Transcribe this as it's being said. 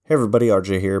Hey everybody,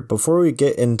 RJ here. Before we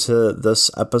get into this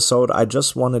episode, I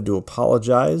just wanted to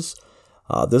apologize.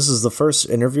 This is the first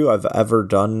interview I've ever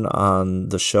done on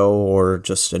the show or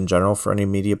just in general for any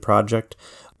media project.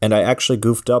 And I actually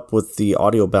goofed up with the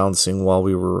audio balancing while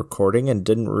we were recording and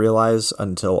didn't realize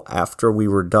until after we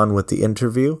were done with the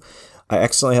interview. I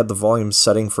accidentally had the volume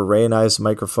setting for Ray and I's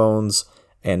microphones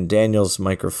and Daniel's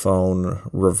microphone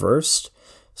reversed.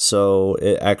 So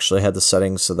it actually had the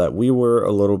settings so that we were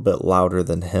a little bit louder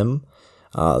than him.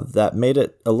 That made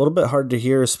it a little bit hard to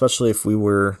hear, especially if we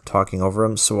were talking over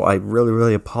him. So I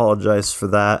really apologize for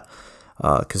that,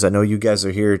 because I know you guys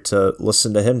are here to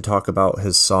listen to him talk about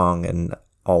his song and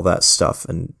all that stuff,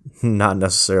 and not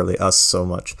necessarily us so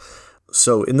much.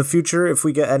 So in the future, if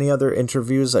we get any other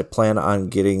interviews, I plan on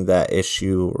getting that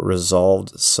issue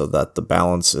resolved so that the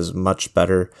balance is much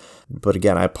better. But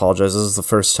again, I apologize. This is the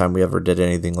first time we ever did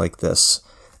anything like this.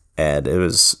 And it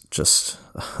was just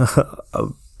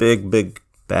a big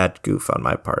bad goof on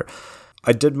my part.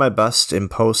 I did my best in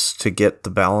post to get the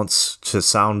balance to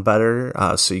sound better,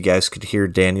 so you guys could hear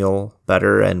Daniel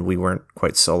better and we weren't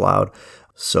quite so loud.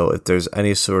 So if there's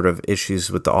any sort of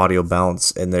issues with the audio balance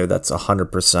in there, that's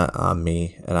 100% on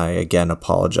me. And I, again,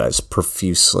 apologize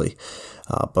profusely.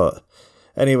 But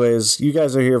anyways, you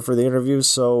guys are here for the interview.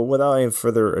 So without any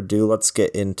further ado, let's get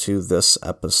into this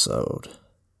episode.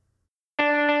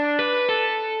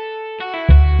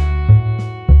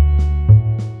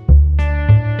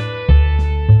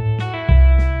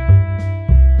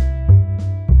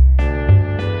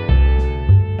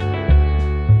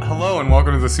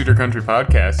 Welcome to the Cedar Country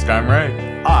Podcast. I'm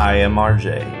Ray. I am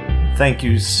RJ. Thank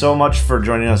you so much for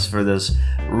joining us for this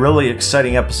really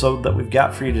exciting episode that we've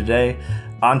got for you today.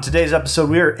 On today's episode,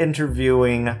 we are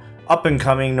interviewing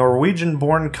up-and-coming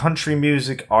Norwegian-born country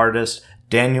music artist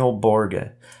Daniel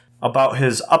Borge about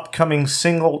his upcoming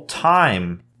single,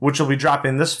 Time, which will be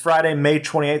dropping this Friday, May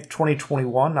 28th,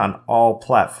 2021 on all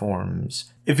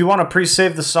platforms. If you want to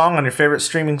pre-save the song on your favorite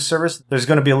streaming service, there's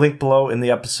going to be a link below in the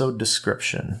episode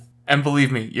description. And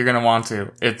believe me, you're going to want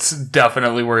to. It's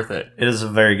definitely worth it. It is a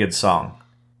very good song.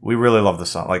 We really love the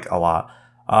song, like a lot.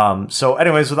 So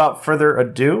anyways, without further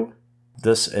ado,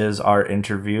 this is our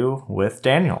interview with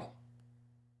Daniel.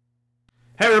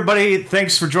 Hey everybody,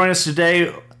 thanks for joining us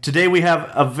today. Today we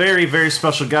have a very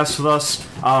special guest with us.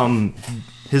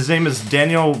 His name is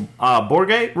Daniel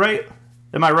Borge, right?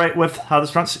 Am I right with how this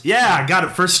pronounced? Yeah, I got it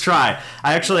first try.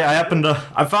 I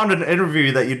found an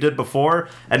interview that you did before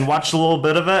and watched a little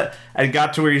bit of it and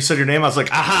got to where you said your name. I was like,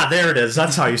 aha, there it is.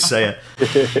 That's how you say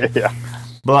it. Yeah.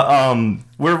 But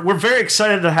we're very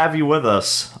excited to have you with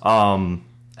us. And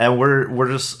we're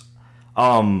just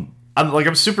I'm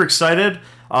super excited.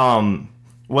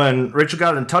 When Rachel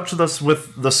got in touch with us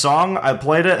with the song, I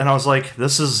played it and I was like,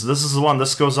 this is the one.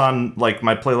 This goes on like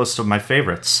my playlist of my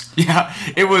favorites. Yeah,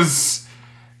 it was.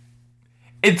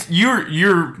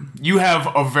 You have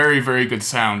a very good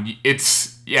sound.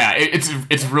 It's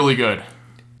really good.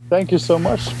 Thank you so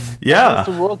much. Yeah, it's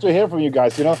the world to hear from you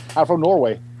guys. You know, I'm from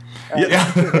Norway.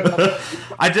 Yeah,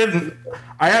 I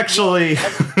actually.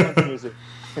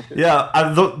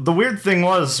 Yeah, the weird thing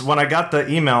was when I got the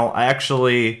email, I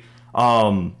actually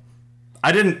I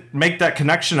didn't make that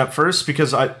connection at first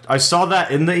because I saw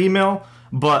that in the email,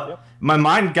 but. Yep. My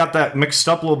mind got that mixed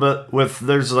up a little bit with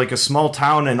there's like a small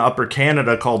town in Upper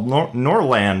Canada called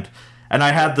Norland, and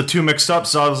I had the two mixed up,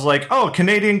 so I was like, oh,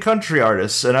 Canadian country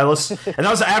artists, and I listened, and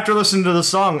that was after listening to the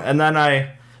song, and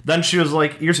then she was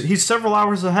like, he's several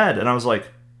hours ahead, and I was like,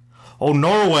 oh,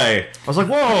 Norway. I was like,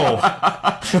 whoa.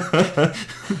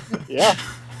 Yeah.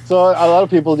 So a lot of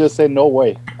people just say no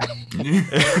way.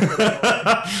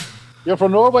 You're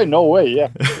from Norway? No way. Yeah.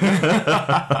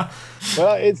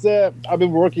 Well, it's I've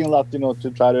been working a lot,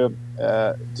 to try to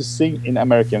sing in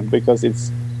American because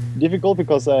it's difficult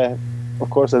because of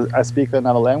course I speak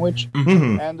another language,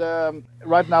 and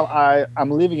right now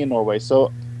I'm living in Norway,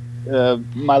 so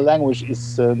my language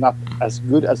is not as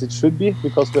good as it should be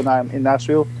because when I'm in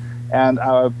Nashville and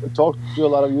I've talked to a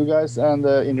lot of you guys and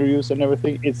interviews and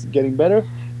everything, it's getting better.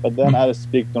 But then I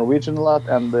speak Norwegian a lot,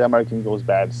 and the American goes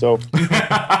bad. So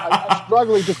I'm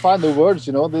struggling to find the words.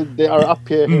 They are up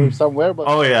here somewhere. But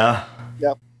oh yeah.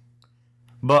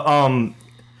 But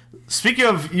speaking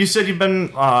of, you said you've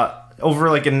been over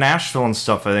like in Nashville and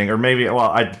stuff. I think, or maybe.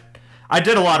 Well, I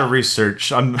did a lot of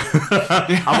research. I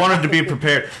wanted to be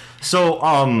prepared. So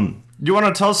you want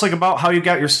to tell us like about how you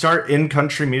got your start in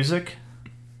country music?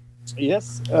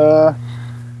 Yes.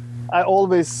 I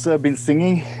always been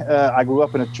singing. I grew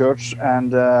up in a church,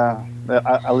 and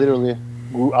I literally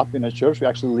grew up in a church. We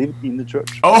actually lived in the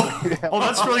church. Oh,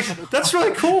 that's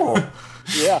really cool.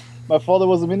 Yeah, my father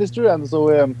was a minister, and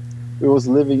so we were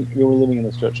living in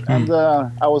this church, and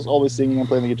I was always singing and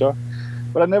playing the guitar,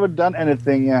 but I never done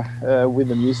anything with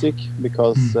the music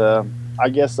because I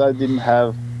guess I didn't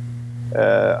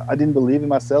believe in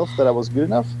myself that I was good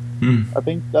enough. I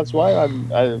think that's why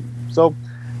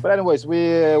but anyways,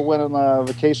 we went on a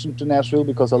vacation to Nashville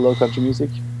because I love country music,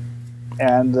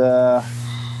 and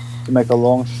to make a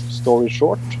long story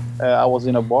short, I was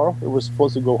in a bar. We were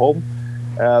supposed to go home.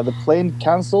 The plane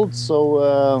canceled,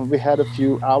 so we had a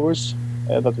few hours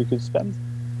that we could spend,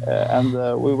 and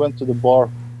we went to the bar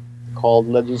called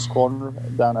Legends Corner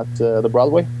down at the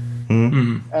Broadway.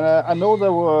 And I know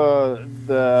there were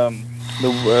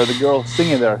the girl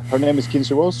singing there. Her name is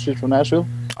Kinsey Rose. She's from Nashville.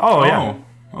 Oh, yeah.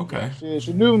 Okay.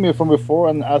 She knew me from before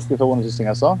and asked if I wanted to sing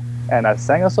a song, and I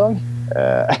sang a song.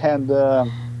 And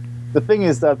the thing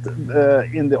is that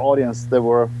in the audience there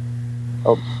were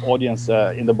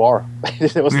in the bar.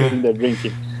 They were sitting there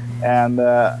drinking, and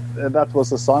that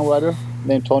was a songwriter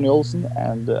named Tony Olson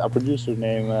and a producer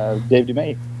named Dave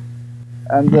DeMay,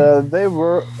 and they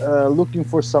were looking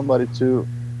for somebody to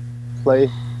play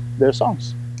their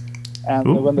songs.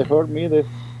 And when they heard me, they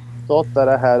thought that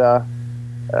I had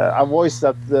a voice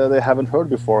that they haven't heard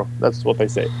before. That's what they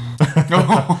say.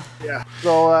 Yeah.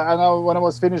 So when I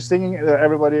was finished singing,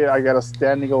 I got a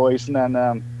standing ovation, and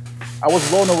I was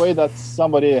blown away that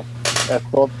somebody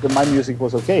thought that my music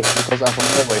was okay because I'm from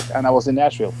Norway and I was in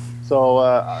Nashville. So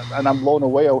and I'm blown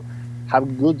away of how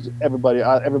good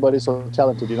everybody's so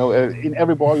talented. You know, in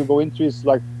every bar you go into, it's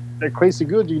like they're crazy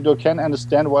good. You can't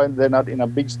understand why they're not in a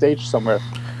big stage somewhere.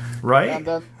 Right. And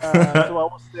then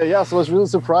so I was really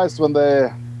surprised when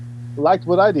they liked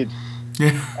what I did.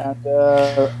 Yeah.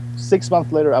 And 6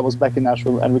 months later, I was back in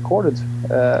Nashville and recorded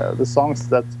the songs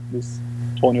that this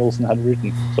Tony Olson had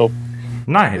written. So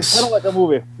nice. It's kind of like a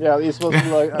movie. Yeah, it was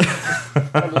like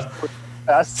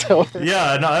fast. So.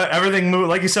 Yeah, no, everything move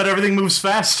like you said. Everything moves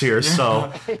fast here. Yeah.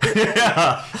 So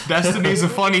yeah, destiny's a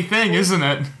funny thing, isn't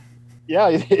it? Yeah,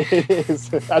 it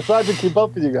is. I tried to keep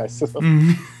up with you guys. So.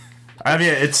 I mean,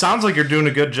 it sounds like you're doing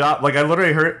a good job. Like I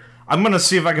literally heard. I'm gonna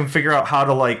see if I can figure out how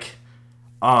to like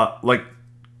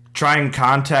try and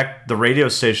contact the radio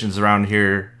stations around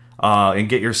here and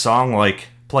get your song like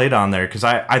played on there, because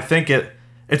I think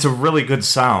it's a really good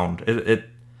sound.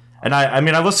 And I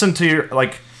mean I listened to your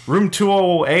like Room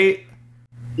 208.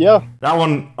 Yeah. That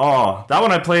one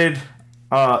I played.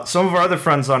 Some of our other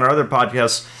friends on our other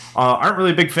podcasts aren't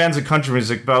really big fans of country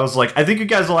music, but I was like, I think you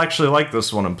guys will actually like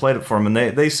this one, and played it for them,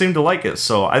 and they seem to like it.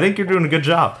 So I think you're doing a good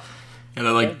job.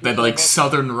 Yeah, that like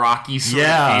southern rocky sort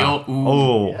of feel.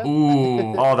 Ooh.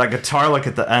 Oh, that guitar lick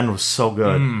at the end was so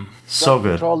good. So that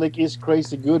good. Guitar lick is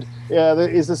crazy good. Yeah,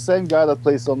 it's the same guy that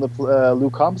plays on the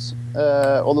Luke Combs.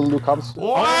 All the Luke Combs.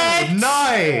 What? Oh,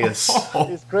 nice.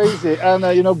 It's crazy.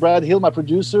 And Brad Hill, my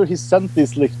producer, he sent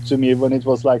this lick to me when it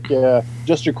was like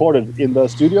just recorded in the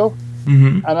studio.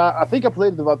 Mm-hmm. And I think I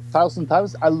played it about 1,000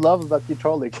 times. I love that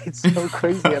guitar lick. It's so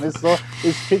crazy, and it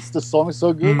fits the song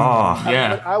so good. Oh,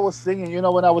 yeah. When I was singing,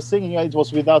 when I was singing, it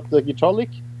was without the guitar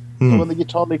lick. So when the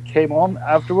guitar lick came on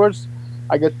afterwards,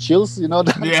 I got chills.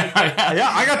 Yeah,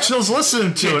 I got chills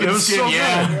listening to it. It was so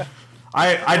good.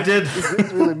 I did. Is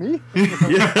this really me?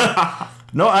 Yeah.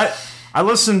 No, I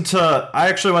listened to. I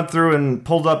actually went through and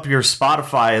pulled up your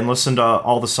Spotify and listened to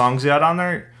all the songs you had on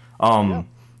there.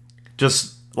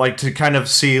 Just like to kind of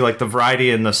see like the variety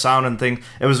and the sound and thing.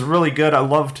 It was really good. I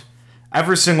loved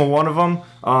every single one of them.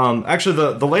 Actually,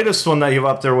 the latest one that you have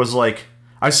up there was like,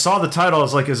 I saw the title. I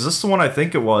was like, is this the one I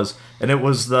think it was? And it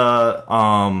was the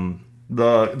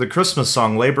Christmas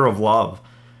song, "Labor of Love,"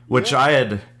 which I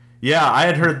had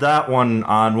heard that one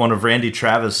on one of Randy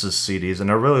Travis's CDs,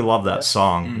 and I really love that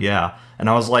song. Yeah, and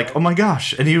I was like, oh my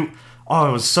gosh, and it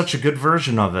was such a good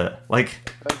version of it.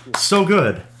 Like, so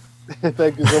good.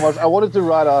 Thank you so much. I wanted to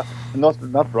write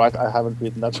not write. I haven't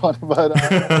written that one, but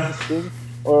sing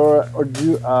or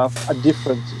do a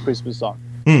different Christmas song.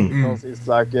 Because it's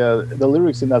like the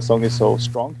lyrics in that song is so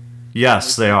strong.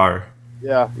 Yes, they are.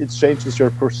 Yeah, it changes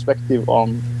your perspective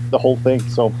on the whole thing.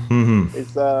 So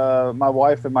it's my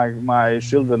wife and my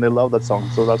children, they love that song,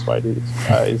 so that's why I did it.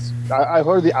 I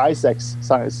heard the Isaacs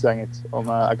sang it on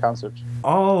a concert.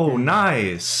 Oh,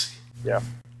 nice. Yeah.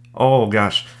 Oh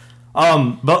gosh.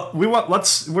 But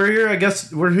we're here. I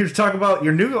guess we're here to talk about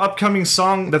your new upcoming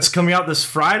song that's coming out this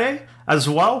Friday as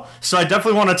well. So I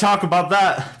definitely want to talk about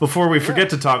that before we forget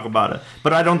to talk about it.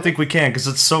 But I don't think we can because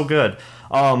it's so good.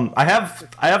 I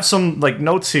have some like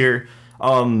notes here.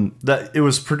 That it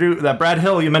was produced. That Brad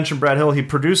Hill. You mentioned Brad Hill. He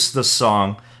produced this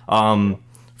song.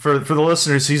 For the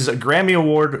listeners, he's a Grammy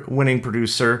Award winning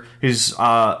producer. He's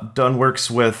done works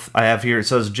with. I have here. It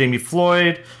says Jamie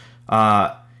Floyd,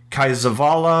 Kai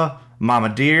Zavala, Mama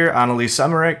Deer, Annalise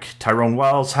Emmerich, Tyrone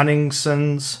Wells,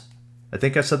 Henningsons, I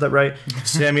think I said that right,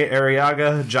 Sammy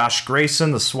Arriaga, Josh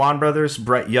Grayson, the Swan Brothers,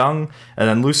 Brett Young, and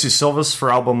then Lucy Silvas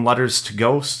for album Letters to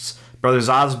Ghosts, Brothers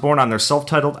Osborne on their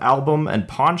self-titled album, and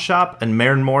Pawn Shop, and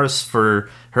Maren Morris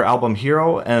for her album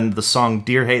Hero, and the song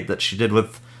Dear Hate that she did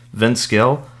with Vince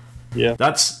Gill. Yeah.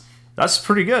 That's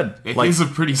pretty good. It is a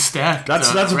pretty stacked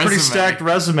That's a pretty stacked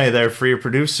resume there for your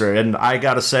producer, and I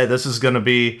gotta say, this is gonna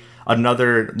be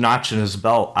another notch in his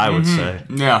belt, I would say.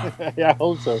 Yeah. Yeah, I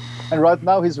hope so. And right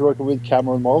now he's working with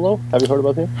Cameron Marlowe. Have you heard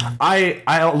about him? I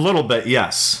a little bit,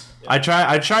 yes. I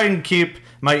try and keep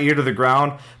my ear to the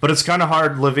ground, but it's kind of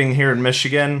hard living here in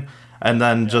Michigan and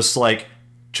then just like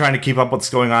trying to keep up what's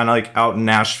going on like out in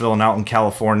Nashville and out in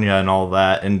California and all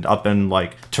that, and up in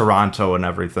like Toronto and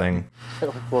everything.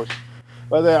 Of course.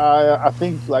 But I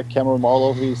think like Cameron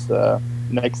Marlowe, he's the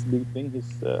next big thing.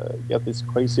 He's got this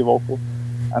crazy vocal,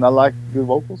 and I like good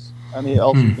vocals, and he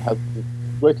also has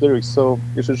great lyrics, so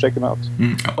you should check him out.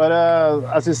 But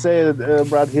as you say,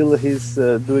 Brad Hill, he's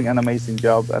doing an amazing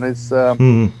job, and it's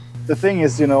the thing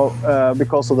is,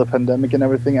 because of the pandemic and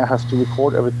everything, I have to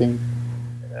record everything.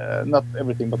 Not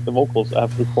everything, but the vocals I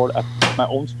have to record at my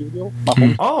own studio. My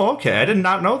home. Oh, okay. I did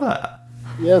not know that.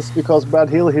 Yes, because Brad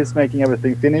Hill, he's making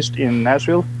everything finished in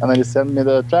Nashville, and then he sent me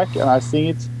the track, and I sing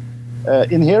it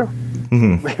in here,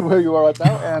 where you are right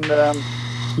now, and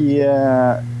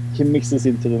he mixes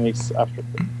into the mix after.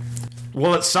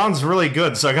 Well, it sounds really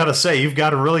good, so I gotta say, you've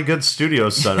got a really good studio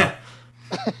setup.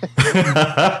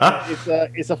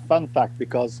 It's a fun fact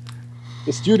because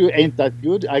the studio ain't that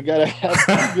good. I gotta have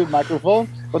a good microphone.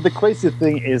 But the crazy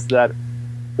thing is that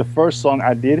the first song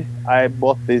I did, I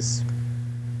bought this.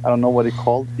 I don't know what it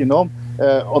called. On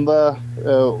the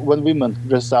when women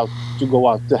dress out to go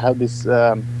out, to have this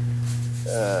not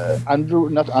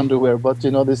underwear, but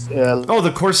this.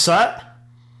 The corset.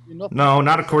 No,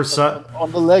 not a corset.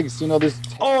 On the legs, this.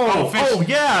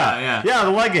 Yeah, the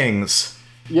leggings.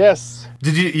 Yes.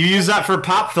 Did you use that for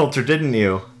pop filter? Didn't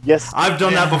you? Yes. I've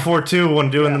done that before too when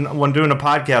doing a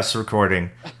podcast recording.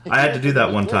 I had to do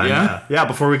that one time. Yeah,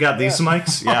 before we got these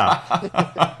mics. Yeah.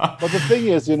 But the thing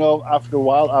is, after a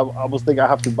while, I was thinking I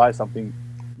have to buy something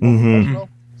professional,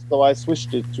 so I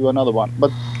switched it to another one.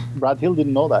 But Brad Hill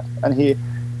didn't know that, and he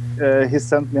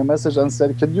sent me a message and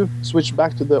said, "Can you switch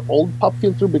back to the old pop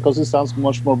filter because it sounds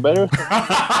much more better?"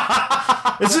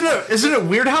 Isn't it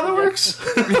weird how that works?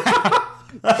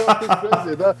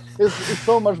 It's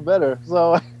so much better.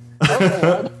 So I don't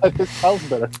know why, it sounds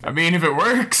better. I mean, if it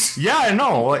works. Yeah, I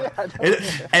know.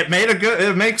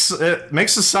 It makes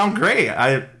it sound great.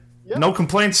 No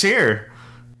complaints here.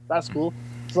 That's cool.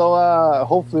 So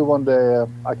hopefully one day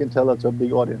I can tell that to a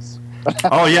big audience.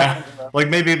 Oh yeah, like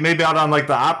maybe out on like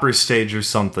the Opry stage or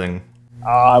something.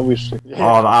 I wish.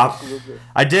 Yeah,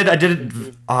 I did.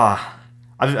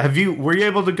 Were you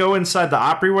able to go inside the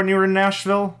Opry when you were in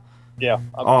Nashville? Yeah.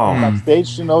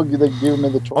 Backstage, they give me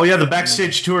the tour. Oh yeah, the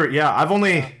backstage tour. Yeah, I've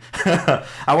only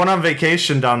I went on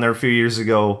vacation down there a few years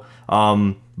ago,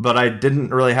 but I didn't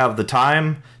really have the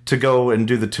time to go and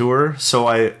do the tour. So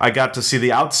I got to see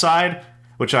the outside,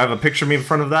 which I have a picture of me in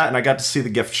front of that, and I got to see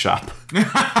the gift shop.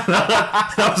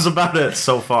 That was about it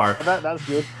so far. That's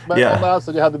good. But on the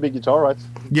outside, you have the big guitar, right?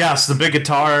 Yes, the big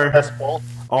guitar. Les Paul.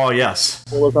 Oh yes.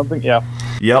 Or something, yeah.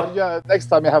 Yep. But yeah, next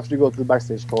time you have to go to the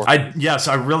backstage tour. I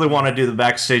really want to do the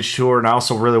backstage tour, and I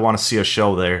also really want to see a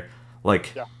show there.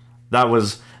 Like,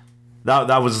 that's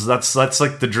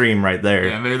like the dream right there.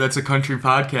 Yeah, maybe that's a country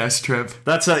podcast trip.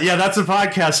 That's a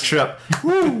podcast trip.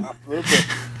 Woo! Absolutely.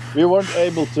 We weren't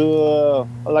able to,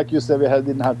 like you said,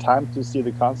 didn't have time to see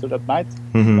the concert at night.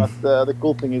 But the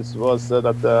cool thing was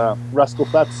that Rascal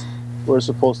Flatts were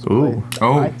supposed to play at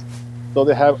night. So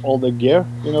they have all the gear,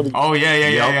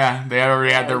 yeah. They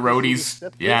already had their roadies.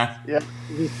 Yeah. Yeah.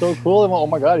 It's so cool. Oh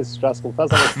my god, it's Rascal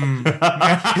Flatts.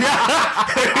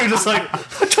 You're just like,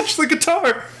 I touched the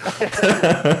guitar.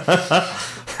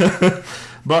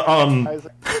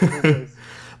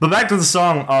 But back to the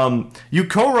song. You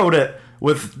co-wrote it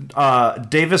with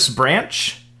Davis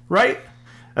Branch, right?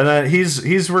 And then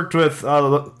he's worked with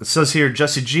it says here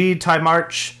Jesse G, Ty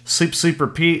March, Sleep Sleep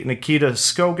Repeat, Nikita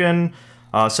Skogan.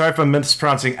 Sorry if I'm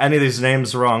mispronouncing any of these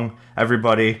names wrong,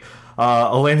 everybody.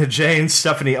 Elena Jane,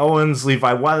 Stephanie Owens,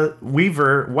 Levi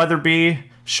Weaver,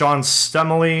 Weatherby, Sean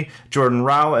Stemley, Jordan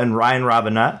Rao, and Ryan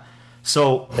Robinette.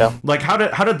 So, like, how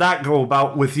did that go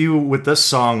about with you with this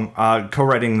song,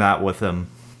 co-writing that with him?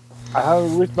 I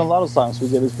have written a lot of songs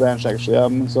with Davis Branch, actually.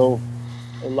 I'm so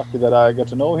lucky that I got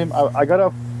to know him. I got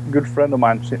a good friend of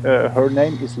mine. Her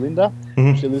name is Linda.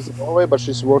 She lives in Norway, but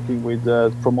she's working with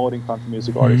promoting country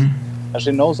music artists. And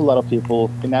she knows a lot of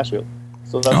people in Nashville.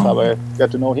 So that's how I got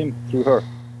to know him, through her,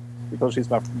 because she's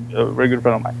my very good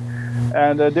friend of mine.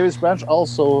 And Davis Branch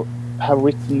also have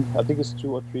written, I think it's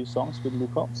 2 or 3 songs with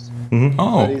Luke Combs.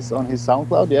 Oh. That is on his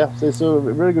SoundCloud. Yeah, so he's a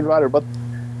very good writer. But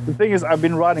the thing is, I've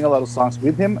been writing a lot of songs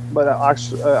with him, but I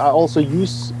also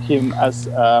use him as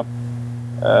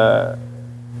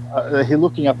he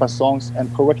looking at my songs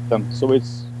and correct them, so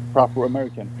it's proper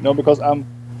American. You know, because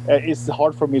it's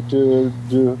hard for me to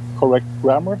do correct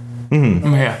grammar.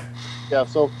 Yeah. Yeah,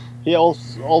 so he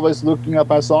also always looking at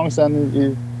my songs, and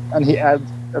he add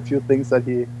a few things that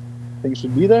he thinks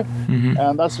should be there.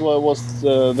 And that's what was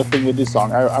the thing with this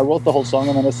song. I wrote the whole song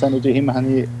and then I sent it to him, and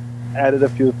he added a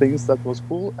few things that was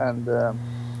cool and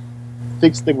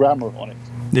fixed the grammar on it.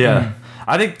 Yeah.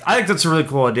 I think that's a really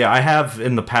cool idea. I have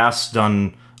in the past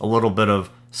done a little bit of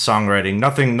songwriting.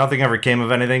 Nothing ever came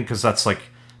of anything, because that's like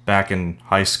back in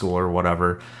high school or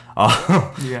whatever.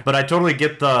 But I totally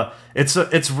get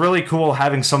it's really cool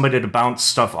having somebody to bounce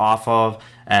stuff off of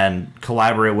and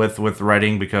collaborate with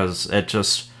writing, because it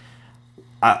just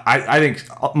I think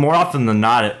more often than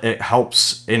not it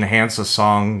helps enhance a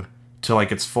song to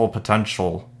like its full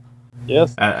potential.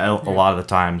 Yes. A lot of the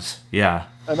times. Yeah.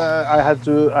 And I had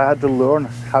to learn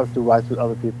how to write with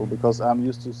other people, because I'm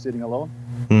used to sitting alone.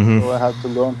 So I had to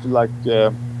learn to like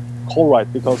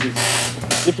co-write, because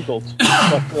it's difficult.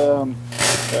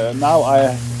 But now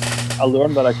I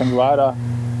learned that I can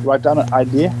write down an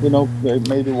idea, you know,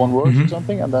 maybe one word or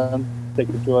something, and then take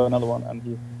it to another one, and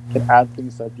you can add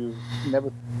things that you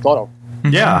never thought of.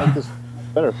 Yeah. Make this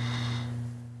better.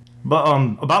 But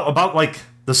about like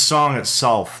the song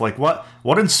itself, like what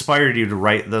inspired you to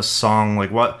write this song?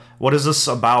 Like what is this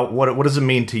about? What does it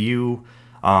mean to you?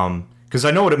 Because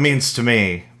I know what it means to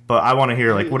me, but I want to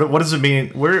hear like what does it mean?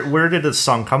 Where did this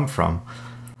song come from?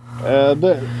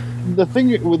 The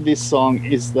thing with this song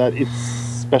is that it's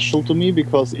special to me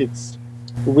because it's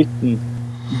written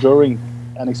during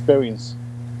an experience.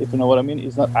 If you know what I mean,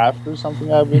 it's not after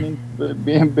something I've been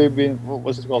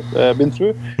what's it called? Been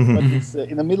through, but it's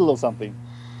in the middle of something.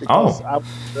 Because I'm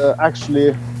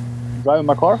actually driving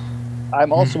my car.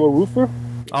 I'm also a roofer.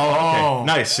 Oh, okay.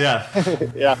 Nice, yeah.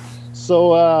 Yeah.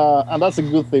 So and that's a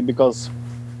good thing, because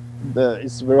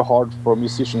it's very hard for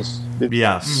musicians.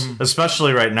 Yes,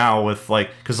 especially right now with like,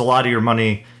 because a lot of your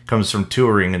money comes from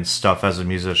touring and stuff as a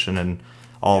musician and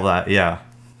all that. Yeah.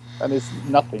 And it's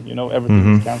nothing, you know,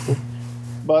 everything is cancelled.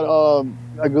 But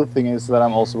a good thing is that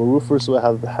I'm also a roofer, so I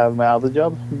have my other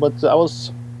job. But I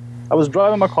was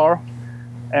driving my car,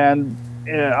 and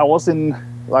I was in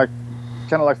like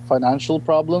kind of like financial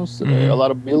problems. A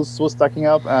lot of bills was stacking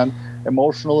up, and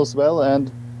emotional as well.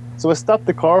 And so I stopped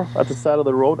the car at the side of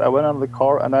the road. I went out of the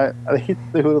car and I hit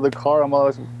the hood of the car.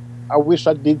 I wish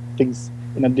I did things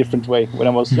in a different way when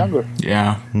I was younger.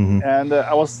 Yeah. And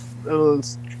I was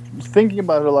thinking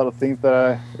about a lot of things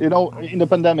that you know, in the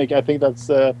pandemic, I think that's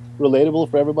relatable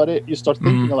for everybody. You start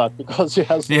thinking a lot because you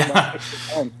have so much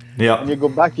extra time. Yeah. And you go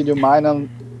back in your mind, and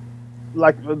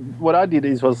like what I did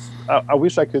was I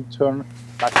wish I could turn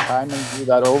back time and do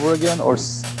that over again, or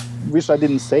wish I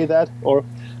didn't say that, or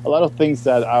a lot of things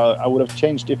that I would have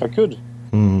changed if I could.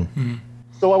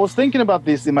 So I was thinking about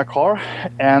this in my car,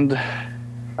 and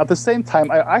at the same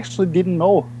time I actually didn't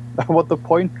know what the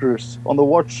pointers on the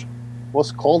watch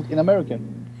was called in American.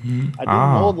 I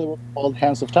didn't know they were called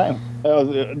Hands of Time.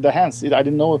 The hands. I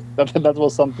didn't know that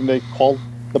was something they called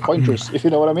the pointers, if you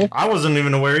know what I mean. I wasn't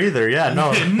even aware either. Yeah,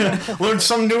 no. Learn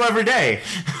something new every day.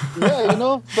 Yeah, you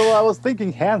know. So I was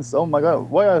thinking hands. Oh my God,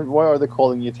 why are they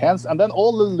calling it hands? And then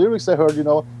all the lyrics I heard, you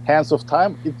know, Hands of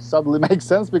Time. It suddenly makes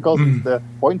sense because it's the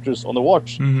pointers on the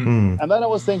watch. And then I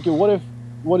was thinking, what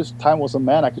if time was a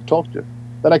man I could talk to?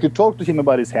 Then I could talk to him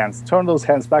about his hands. Turn those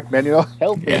hands back, man. You know,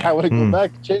 help me. I want to go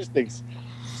back, change things.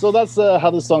 So that's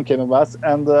how the song came about.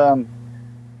 And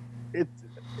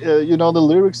you know, the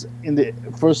lyrics in the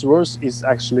first verse is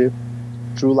actually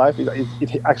true life.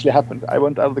 It actually happened. I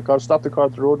went out of the car, stopped the car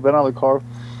at the road, went out of the car,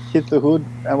 hit the hood,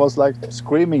 and was like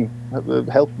screaming,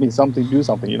 "Help me! Do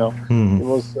something!" You know, it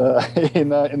was in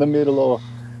the middle of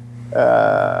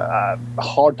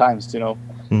hard times. You know,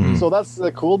 so that's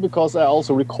cool because I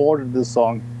also recorded this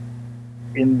song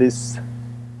in this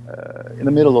in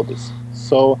the middle of this.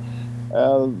 So,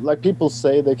 like people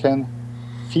say, they can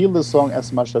feel the song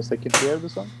as much as they can hear the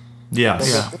song.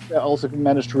 Yes. So I think I also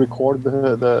managed to record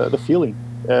the feeling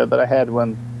that I had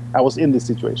when I was in this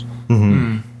situation.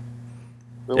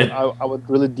 So I went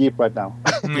really deep right now.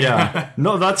 Yeah.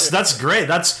 No, that's great.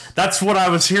 That's what I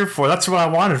was here for. That's what I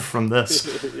wanted from this.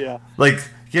 Yeah. Like,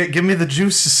 give me the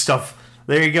juicy stuff.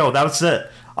 There you go. That's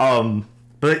it.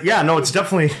 But yeah, no, it's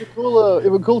definitely It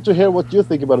would be cool to hear what you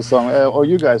think about the song, or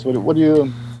you guys. What do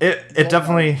you it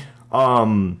definitely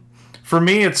for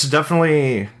me it's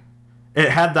definitely it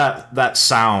had that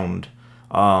sound.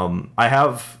 I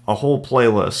have a whole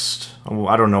playlist.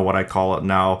 I don't know what I call it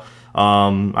now.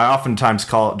 I oftentimes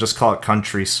call it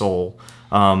country soul.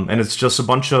 And it's just a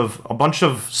bunch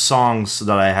of songs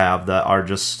that I have that are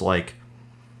just like,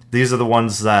 these are the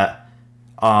ones that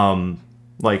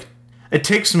like it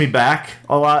takes me back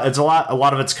a lot. A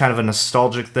lot of it's kind of a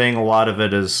nostalgic thing. A lot of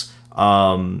it is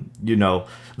you know,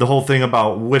 the whole thing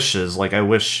about wishes, like I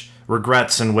wish,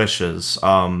 regrets and wishes,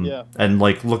 and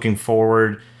like looking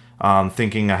forward,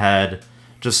 thinking ahead,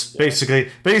 just basically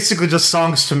just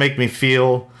songs to make me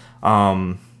feel.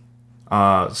 So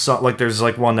like there's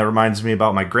like one that reminds me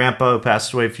about my grandpa who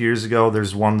passed away a few years ago.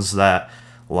 There's ones that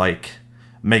like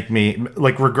make me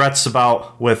like regrets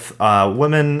about with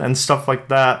women and stuff like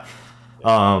that.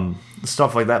 But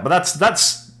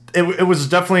that's it was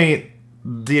definitely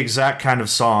the exact kind of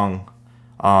song.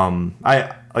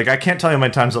 I can't tell you how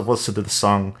many times I've listened to the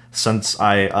song since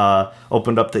I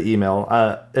opened up the email.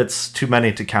 It's too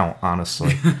many to count,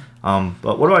 honestly.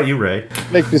 But what about you, Ray?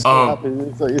 Makes me so happy.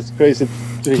 It's crazy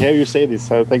to hear you say this.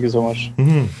 So thank you so much.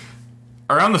 Mm-hmm.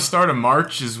 Around the start of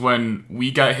March is when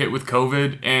we got hit with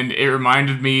COVID, and it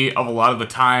reminded me of a lot of the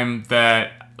time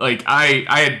that like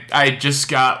I just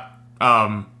got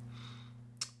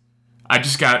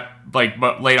like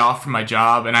laid off from my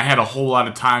job, and I had a whole lot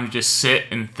of time to just sit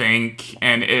and think,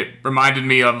 and it reminded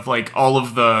me of like all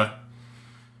the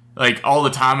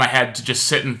time I had to just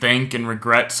sit and think and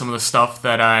regret some of the stuff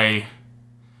that I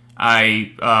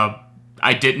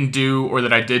didn't do, or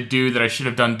that I did do that I should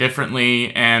have done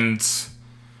differently, and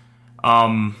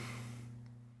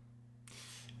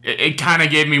it kind of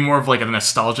gave me more of like a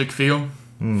nostalgic feel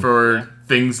for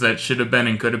things that should have been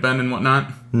and could have been and whatnot.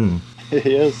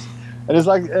 Yes. And it's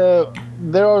like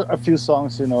there are a few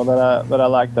songs, you know, that I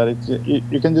like that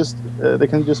you can just they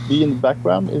can just be in the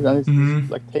background, and it just,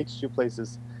 like takes you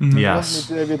places. Yes.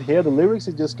 You don't need to hear the lyrics;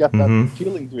 you just got that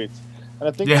feeling to it. And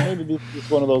I think maybe this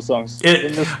is one of those songs.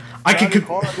 I'm thinking.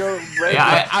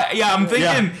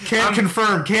 Can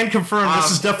confirm.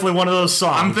 This is definitely one of those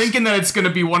songs. I'm thinking that it's going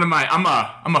to be one of my. I'm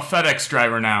a FedEx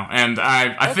driver now, and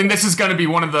I think this is going to be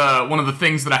one of the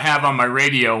things that I have on my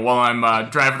radio while I'm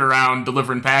driving around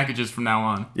delivering packages from now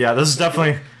on. Yeah, this is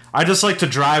definitely. I just like to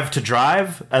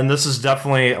drive, and this is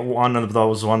definitely one of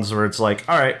those ones where it's like,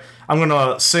 all right, I'm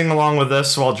gonna sing along with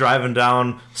this while driving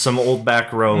down some old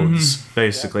back roads,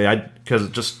 basically. Because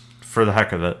just for the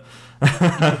heck of it.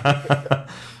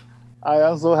 I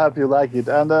am so happy you like it,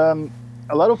 and a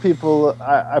lot of people.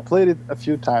 I played it a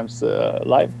few times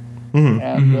live,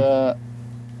 and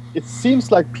it seems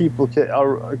like people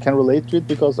can relate to it,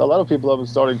 because a lot of people are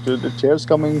starting to the tears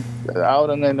coming out,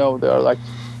 and I know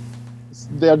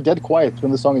they are dead quiet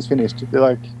when the song is finished. They're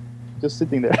like just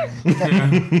sitting there.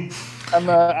 And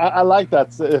I like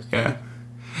that.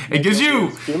 It gives you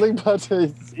feeling, but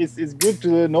it's good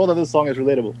to know that the song is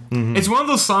relatable. It's one of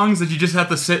those songs that you just have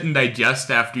to sit and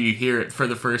digest after you hear it for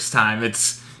the first time.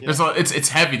 It's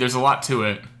heavy. There's a lot to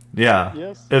it. Yeah.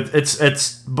 Yes.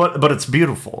 But it's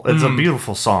beautiful. It's a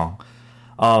beautiful song.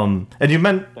 And you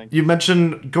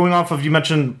mentioned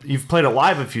you've played it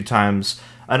live a few times,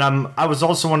 and I was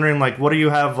also wondering, like, what do you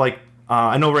have, like,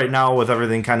 I know right now with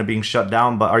everything kind of being shut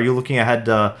down, but are you looking ahead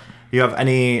to, you have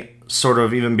any sort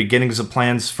of even beginnings of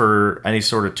plans for any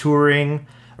sort of touring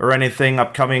or anything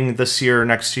upcoming this year or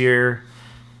next year?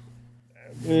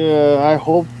 I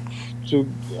hope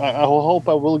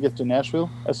I will get to Nashville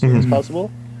as soon as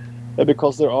possible,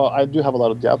 because I do have a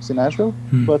lot of jobs in Nashville,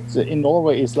 but in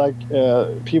Norway it's like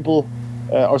people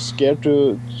are scared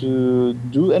to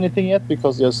do anything yet,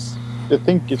 because they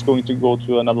think it's going to go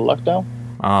to another lockdown.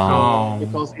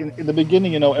 Because in the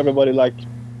beginning, you know, everybody, like,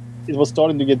 it was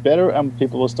starting to get better, and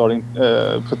people were starting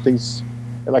put things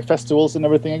like festivals and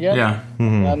everything again. Yeah.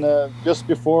 And just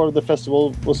before the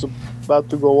festival was about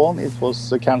to go on, it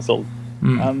was cancelled,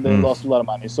 and they lost a lot of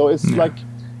money. So it's like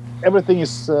everything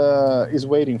is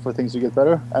waiting for things to get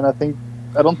better, and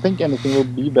I don't think anything will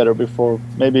be better before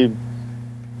maybe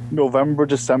November,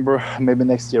 December, maybe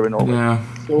next year in Norway. Yeah.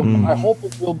 So I hope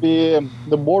it will be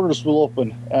the borders will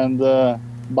open, and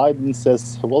Biden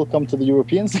says, "Welcome to the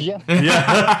Europeans again."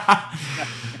 Yeah.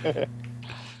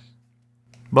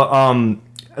 But and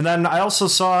then I also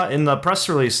saw in the press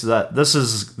release that this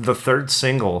is the third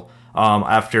single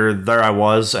after There I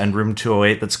Was and Room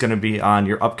 208 that's going to be on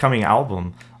your upcoming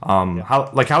album.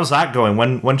 How's that going?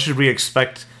 When should we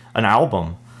expect an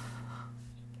album?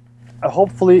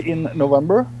 Hopefully in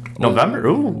November. November?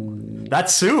 Ooh.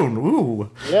 That's soon. Ooh.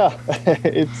 Yeah,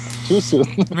 it's too soon.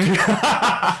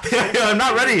 I'm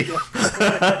not ready.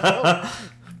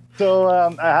 So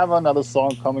I have another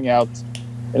song coming out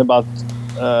in about,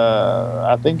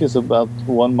 I think it's about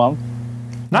 1 month.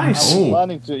 Nice.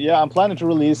 I'm planning to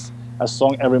release a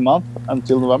song every month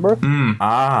until November.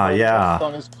 Ah, That yeah.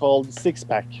 song is called Six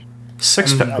Pack.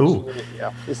 Six pack. Ooh. Actually,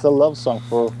 yeah, it's a love song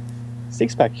for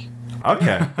Six Pack.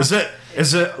 Okay.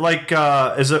 Is it like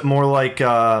is it more like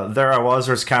There I Was,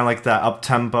 or it's kind of like that up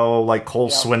tempo like Cole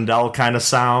Swindell kind of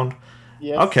sound?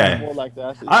 Yeah, Okay. More like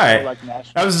that. It's All right. more like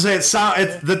Nashville. I was gonna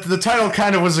say the title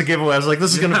kind of was a giveaway. I was like,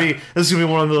 this is gonna be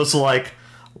one of those like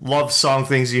love song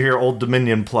things you hear Old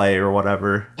Dominion play or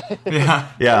whatever. Yeah.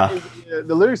 Yeah.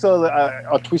 The lyrics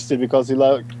are twisted because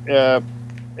the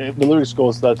lyrics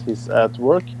goes that he's at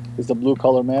work. He's a blue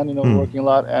collar man, working a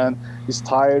lot, and he's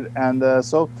tired. And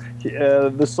so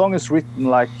the song is written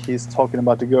like he's talking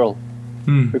about the girl,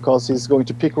 because he's going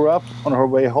to pick her up on her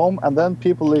way home. And then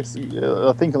people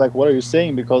are thinking like, "What are you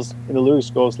saying?" Because in the lyrics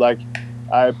goes like,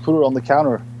 "I put her on the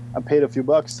counter and paid a few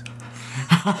bucks."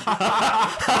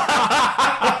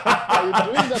 Are you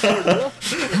doing that for a girl?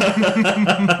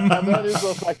 And then it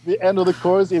was like the end of the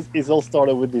chorus is all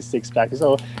started with this six pack.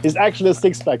 So it's actually a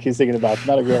six pack he's singing about,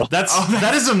 not a girl.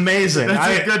 That is amazing.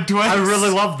 That's a good twist. I really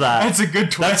love that. That's a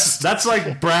good twist. That's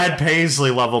like Brad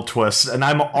Paisley level twist, and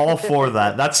I'm all for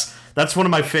that. That's one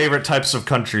of my favorite types of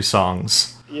country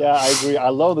songs. Yeah, I agree. I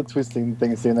love the twisting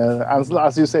things in it.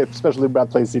 As you say, especially Brad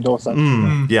Paisley knows that.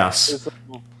 Yes. It's so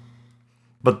cool.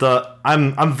 But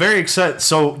I'm very excited.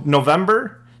 So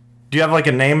November, do you have like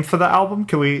a name for the album?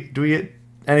 Do we get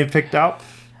any picked out?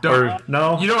 Or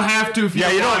no? You don't have to if you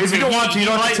Yeah, don't want to. if you don't want to, you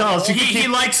don't have to tell us. You can He keep-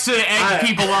 likes to egg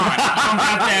people on.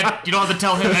 You don't have to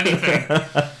tell him anything.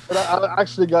 But I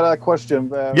actually got a question.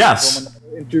 Yes.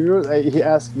 From an interviewer. He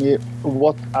asked me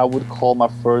what I would call my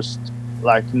first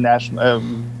like national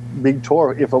big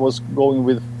tour if I was going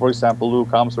with, for example, Luke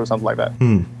Combs or something like that.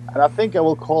 And I think I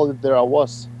will call it There I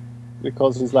Was,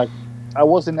 because it's like I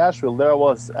was in Nashville, there I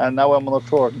was, and now I'm on a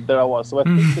tour, there I was. So I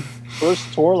think the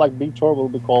first tour, like big tour, will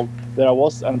be called There I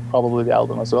Was, and probably the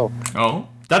album as well. Oh.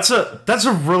 That's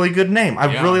a really good name. I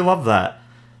Yeah. really love that.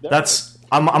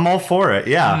 I'm all for it.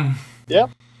 Yeah. Yeah.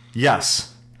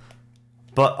 Yes.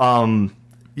 But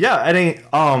yeah, any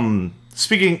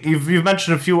speaking you've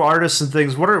mentioned a few artists and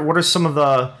things. What are some of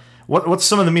the what's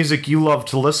some of the music you love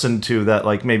to listen to that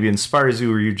like maybe inspires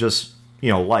you or you just,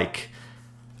 like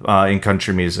in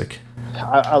country music?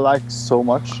 I like so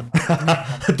much.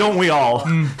 Don't we all?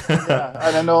 Yeah,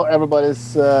 and I know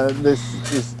everybody's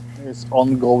this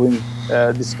ongoing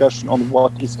discussion on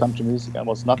what is country music and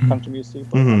what's not country music.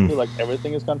 But I feel like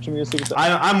everything is country music. So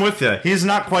I'm with you. He's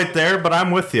not quite there, but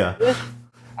I'm with you.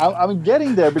 I'm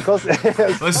getting there because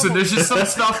Listen, there's just some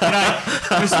stuff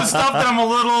that I'm a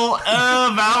little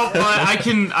about, but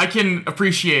I can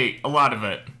appreciate a lot of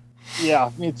it. yeah,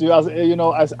 me too. As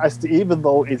even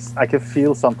though I can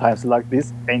feel sometimes like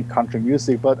this ain't country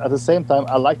music, but at the same time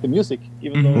I like the music,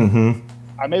 even though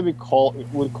I maybe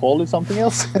would call it something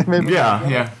else. Maybe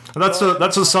Yeah. That's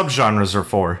what subgenres are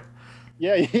for.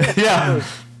 yeah. Yeah.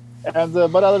 And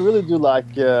but I really do like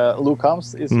Luke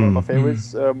Combs is one of my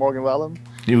favorites. Morgan Wallen.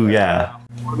 Ooh, yeah.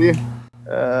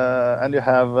 And you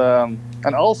have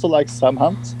and also like Sam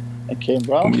Hunt and Kane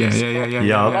Brown. Yeah.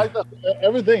 I like that,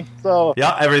 everything. So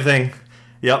Yeah, everything.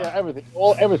 Yep. yeah, everything.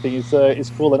 Everything is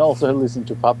cool, and also I listen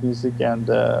to pop music and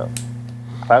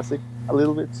classic a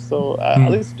little bit. So I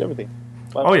listen to everything.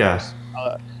 But Oh, yeah.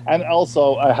 and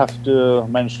also I have to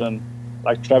mention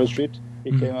like Travis Street.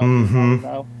 He came out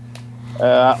now.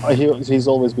 He's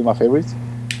always been my favorite,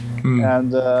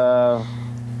 and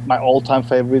my all-time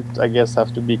favorite, I guess,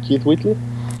 have to be Keith Whitley.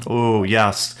 Oh,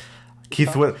 yes.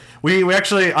 Keith Whitley. We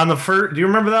actually, on the first, do you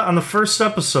remember that? On the first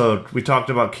episode, we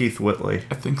talked about Keith Whitley.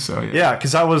 I think so. Yeah. Yeah,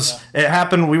 because it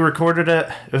happened, we recorded it,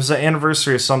 it was the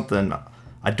anniversary of something.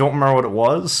 I don't remember what it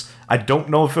was. I don't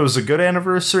know if it was a good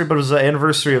anniversary, but it was the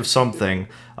anniversary of something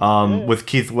with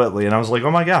Keith Whitley. And I was like, oh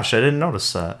my gosh, I didn't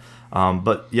notice that.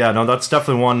 But yeah, no, that's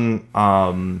definitely one.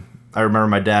 I remember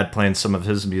my dad playing some of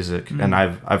his music, and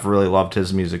I've really loved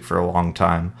his music for a long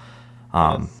time.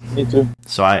 Me too.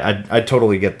 So I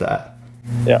totally get that.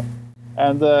 Yeah,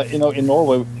 and in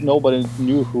Norway, nobody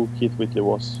knew who Keith Whitley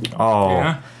was. Oh,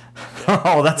 Yeah.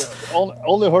 oh, that's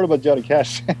Only heard about Johnny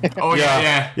Cash. Oh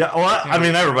yeah. yeah. Well, I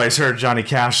mean, everybody's heard Johnny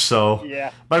Cash, so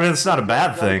Yeah. But I mean, it's not a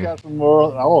bad thing.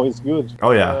 It's good.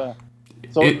 Oh, yeah.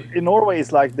 So in Norway,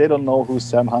 it's like they don't know who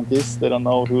Sam Hunt is. They don't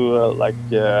know who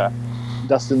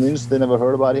Dustin Lynch. They never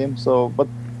heard about him. So, but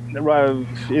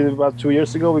about 2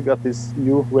 years ago, we got this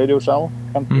new radio channel,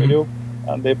 country radio,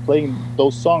 and they're playing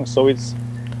those songs. So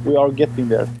we are getting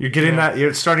there. You're getting that.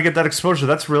 You're starting to get that exposure.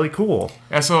 That's really cool.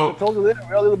 Yeah. So I told you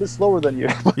we're a little bit slower than you.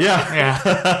 Yeah.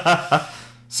 yeah.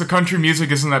 So country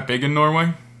music isn't that big in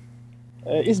Norway?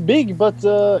 It's big, but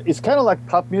it's kind of like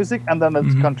pop music, and then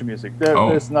it's country music.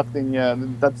 There's nothing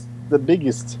that's the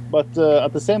biggest. But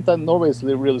at the same time, Norway is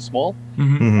really small,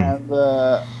 and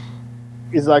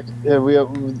it's like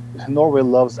Norway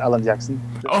loves Alan Jackson.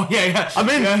 Oh yeah. I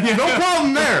mean, no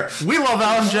problem there. We love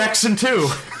Alan Jackson too.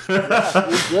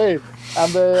 It's great,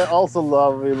 and they also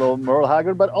love Merle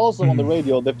Haggard. But also on the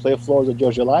radio, they play Florida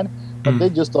Georgia Line. But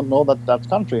they just don't know that that's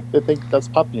country. They think that's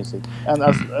pop music, and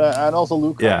also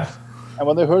Luke. Yeah. And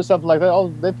when they heard something like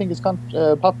that, they think it's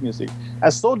pop music.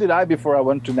 And so did I before I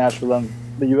went to Nashville and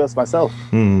the U.S. myself.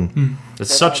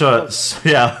 It's such a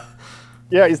yeah.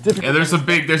 Yeah, it's difficult. Yeah, there's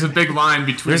a big line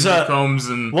between Luke Combs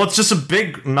and. Well, it's just a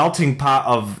big melting pot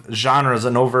of genres,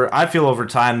 and I feel over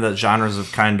time that genres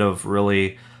have kind of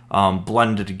really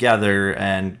blended together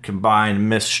and combined,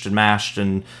 mixed and mashed,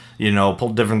 and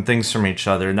pulled different things from each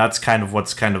other, and that's kind of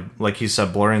what's kind of, like he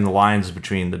said, blurring the lines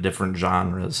between the different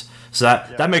genres. So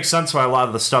that makes sense why a lot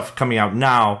of the stuff coming out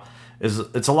now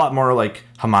it's a lot more like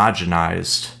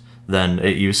homogenized than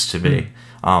it used to be.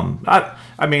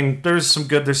 I mean, there's some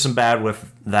good, there's some bad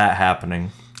with that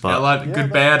happening. But a lot of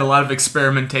good, bad, a lot of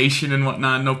experimentation and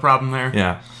whatnot. No problem there.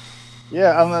 Yeah.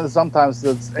 Yeah, and then sometimes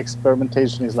the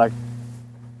experimentation is like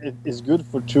it is good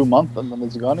for 2 months and then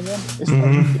it's gone again.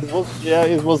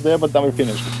 It was there, but then we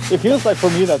finished. It feels like for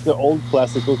me that the old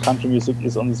classical country music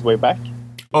is on its way back.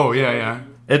 Oh yeah.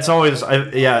 It's always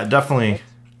it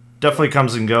definitely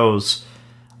comes and goes.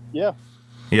 Yeah.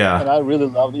 Yeah. And I really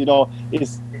love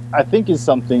I think it's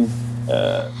something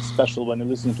special when you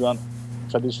listen to a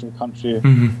traditional country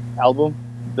album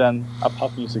than a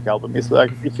pop music album. It's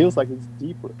like it feels like it's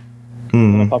deeper.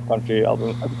 A pop country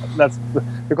album.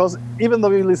 Because even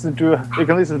though you can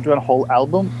listen to a whole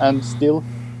album and still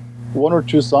 1 or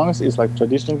 2 songs is like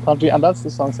traditional country, and that's the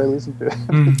songs I listen to.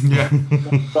 Yeah.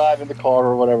 Drive in the car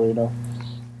or whatever,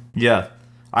 Yeah.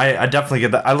 I definitely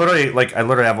get that. I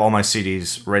literally have all my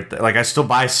CDs right there. Like I still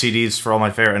buy CDs for all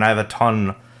my favorite, and I have a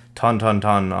ton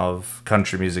of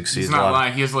country music CDs. He's not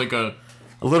lying. He has like a.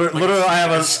 Literally, I have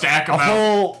a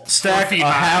whole stack,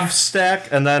 a half stack,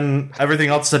 and then everything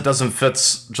else that doesn't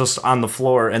fit's just on the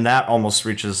floor, and that almost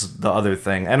reaches the other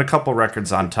thing, and a couple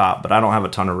records on top. But I don't have a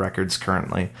ton of records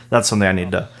currently. That's something I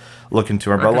need to look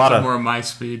into. But a lot of more my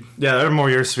speed. Yeah, they're more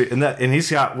your speed, and he's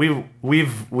got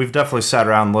we've definitely sat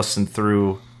around and listened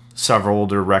through several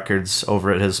older records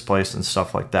over at his place and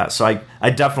stuff like that. So I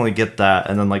definitely get that.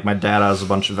 And then like my dad has a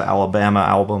bunch of Alabama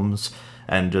albums,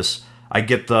 and just. I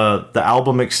get the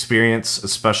album experience,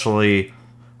 especially.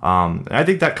 I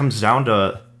think that comes down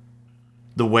to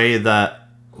the way that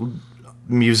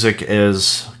music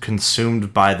is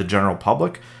consumed by the general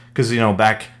public. Because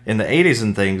back in the 80s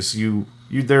and things,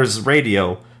 there's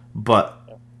radio,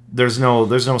 but there's no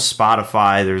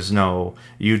Spotify, there's no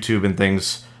YouTube and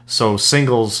things. So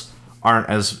singles aren't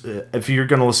as. If you're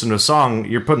going to listen to a song,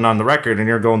 you're putting on the record and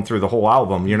you're going through the whole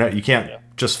album. You can't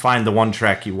just find the one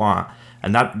track you want.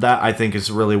 And that I think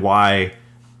is really why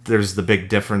there's the big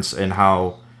difference in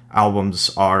how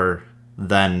albums are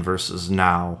then versus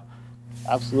now.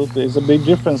 Absolutely, it's a big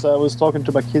difference. I was talking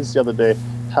to my kids the other day.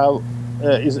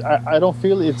 I don't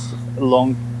feel it's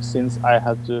long since I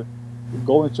had to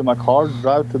go into my car,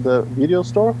 drive to the video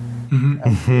store, and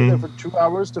be there for 2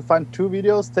 hours to find 2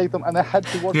 videos, take them, and I had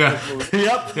to watch those movies.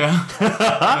 Yep. Yeah.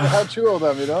 I had 2 of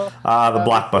them, the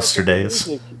Blockbuster days.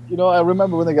 Music. I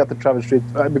remember when I got the Travis Street,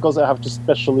 because I have to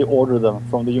specially order them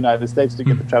from the United States to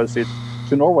get the Travis Street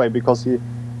to Norway, because they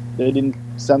didn't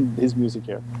send his music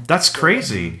here. That's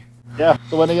crazy. Yeah,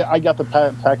 so when I got the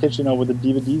package, with the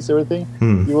DVDs, everything,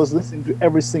 he was listening to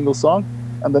every single song,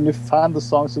 and then you find the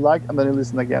songs you like, and then you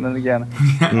listen again and again.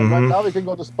 And right now you can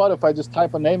go to Spotify, just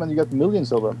type a name, and you get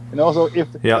millions of them. So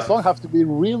if the song has to be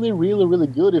really, really, really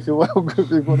good if you want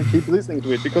to keep listening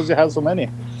to it, because you have so many.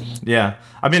 Yeah,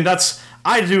 I mean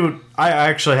I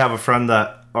actually have a friend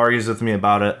that argues with me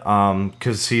about it,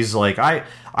 because he's like,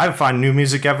 I find new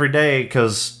music every day,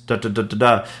 because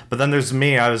but then there's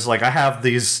me. I was like, I have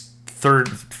these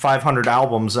 500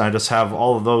 albums, and I just have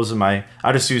all of those I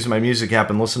just use my music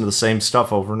app and listen to the same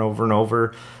stuff over and over and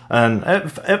over. And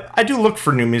I do look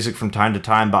for new music from time to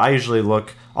time, but I usually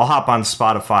I'll hop on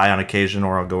Spotify on occasion,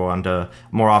 or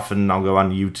more often I'll go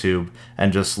on YouTube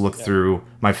and just look through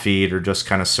my feed, or just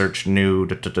kind of search new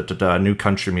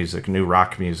country music, new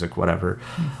rock music, whatever.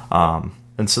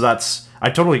 And so I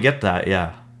totally get that.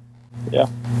 Yeah. Yeah.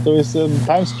 So it's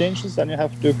times changes, and you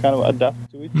have to kind of adapt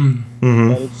to it.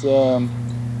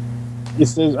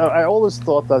 But I always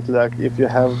thought that like if you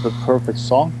have the perfect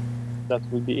song, that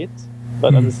would be it.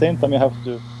 But at the same time, you have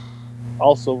to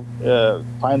also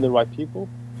find the right people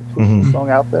to push the song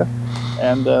out there.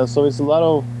 and so it's a lot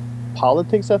of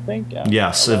politics, I think. And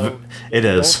Yes, a lot of it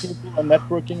is. young people and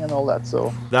networking and all that.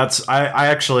 So That's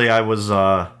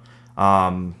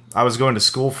I was going to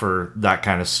school for that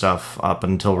kind of stuff up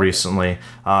until recently.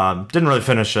 Didn't really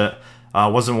finish it.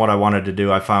 Wasn't what I wanted to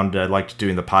do. I found I liked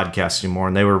doing the podcasting more,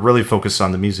 and they were really focused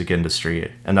on the music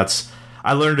industry. And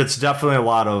I learned it's definitely a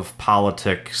lot of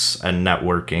politics and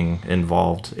networking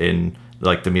involved in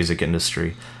like the music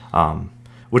industry,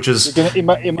 which is you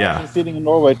can imagine sitting in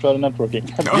Norway trying to networking.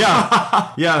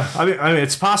 yeah. I mean,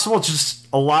 it's possible. It's just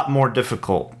a lot more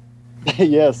difficult.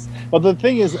 Yes, but the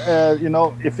thing is,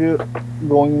 if you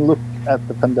go and look at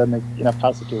the pandemic in a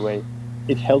positive way,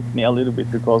 it helped me a little bit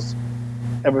because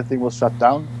everything was shut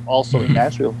down. Also in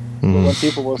Nashville, so when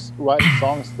people was writing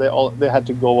songs, they had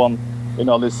to go on,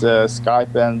 this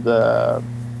Skype and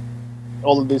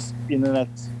all of this internet.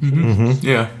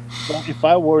 Yeah. So if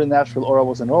I were in Nashville or I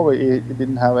was in Norway, it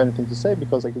didn't have anything to say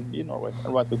because I could be in Norway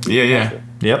and write with people. Yeah.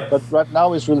 Yep. But right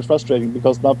now it's really frustrating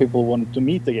because now people want to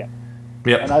meet again.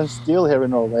 Yep. And I'm still here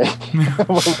in Norway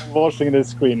watching the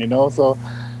screen, So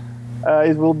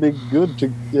it will be good to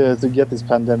get this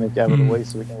pandemic out of the way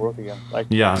so we can work again.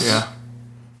 Yes.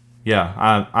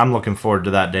 Yeah. I'm looking forward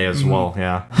to that day as well.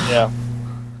 Yeah. Yeah.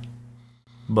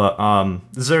 But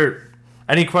is there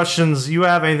any questions you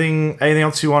have? Anything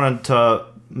else you wanted to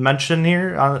mention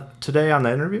here today on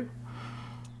the interview?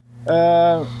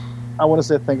 I want to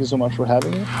say thank you so much for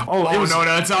having me. No,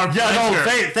 it's our pleasure. Yeah,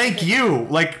 no, thank you.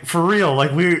 Like, for real.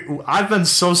 Like, I've been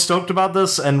so stoked about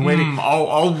this and waiting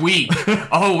all week.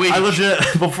 All week. I legit,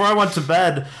 before I went to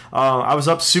bed, I was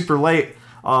up super late.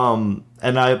 And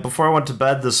before I went to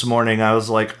bed this morning, I was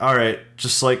like, all right,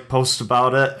 just like post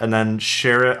about it and then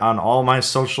share it on all my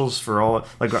socials for all,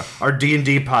 like our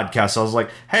D&D podcast. I was like,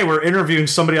 hey, we're interviewing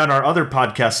somebody on our other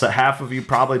podcast that half of you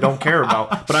probably don't care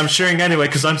about, but I'm sharing anyway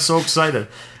because I'm so excited.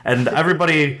 And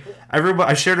everybody,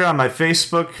 I shared it on my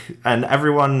Facebook, and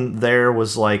everyone there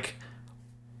was like,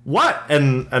 what?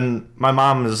 And my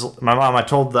mom, I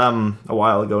told them a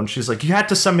while ago, and she's like, you had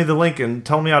to send me the link and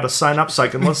tell me how to sign up so I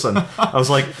can listen. I was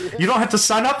like, you don't have to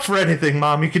sign up for anything,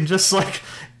 Mom. You can just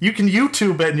you can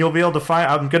YouTube it and you'll be able to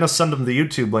find. I'm going to send them the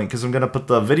YouTube link because I'm going to put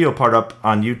the video part up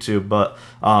on YouTube, but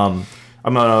I'm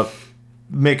going to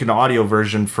make an audio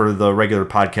version for the regular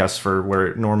podcast for where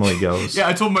it normally goes. Yeah,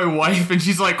 I told my wife, and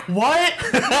she's like, "What?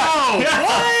 No,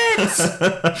 what?"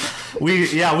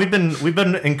 We've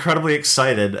been incredibly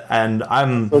excited, and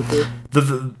I'm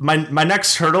my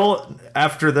next hurdle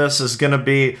after this is gonna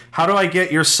be, how do I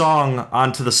get your song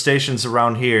onto the stations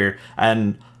around here?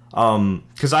 And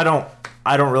because I don't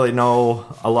really know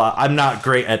a lot. I'm not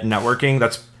great at networking.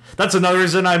 That's another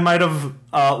reason I might have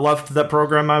left that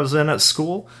program I was in at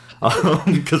school.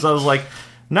 Because I was like,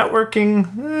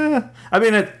 networking, I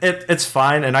mean, it's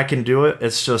fine and I can do it.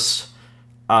 It's just,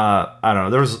 I don't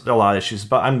know. There's a lot of issues,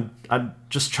 but I'm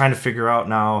just trying to figure out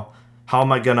now, how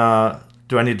am I gonna,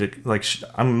 do I need to,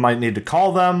 I might need to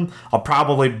call them. I'll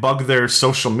probably bug their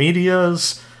social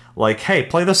medias. Like, hey,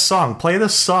 play this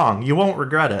song. You won't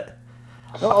regret it.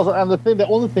 Also, and the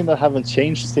only thing that haven't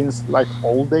changed since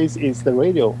old days is the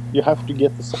radio. You have to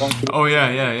get the song. Oh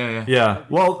yeah. Yeah.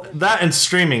 Well, that and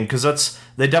streaming, because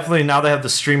they definitely now they have the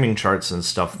streaming charts and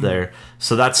stuff there.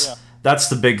 So that's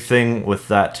the big thing with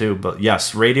that too. But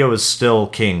yes, radio is still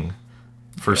king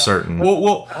for certain.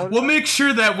 We'll make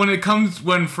sure that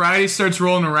when Friday starts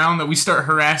rolling around, that we start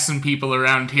harassing people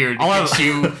around here to get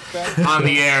you on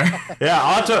the air. Yeah,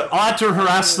 I'll have to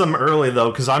harass them early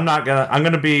though, because I'm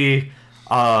gonna be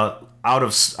out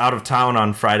of town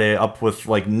on Friday, up with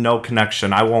no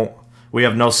connection. We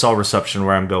have no cell reception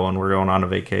where I'm going. We're going on a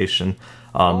vacation.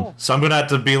 So I'm gonna have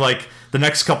to be the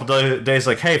next couple days,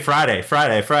 hey, Friday,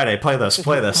 play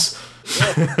this.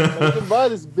 Yeah, you can buy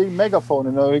this big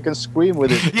megaphone, you can scream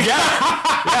with it.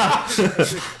 Yeah.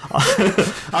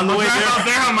 On the way out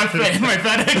there on my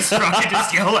FedEx truck, I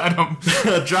just yell at them.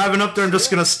 Driving up there, I'm just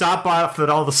gonna stop off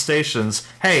at all the stations.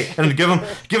 Hey, and give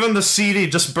them the CD.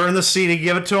 Just burn the CD,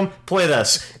 give it to them. Play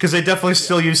this, because they definitely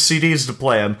still use CDs to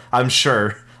play them. I'm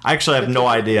sure. I actually have no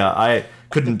idea. I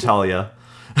couldn't tell you.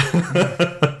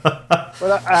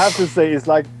 But I have to say, it's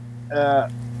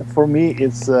for me,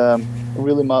 it's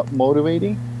really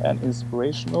motivating and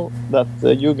inspirational that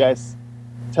you guys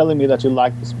telling me that you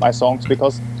like my songs,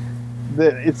 because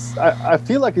I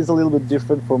feel like it's a little bit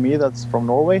different for me that's from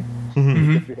Norway.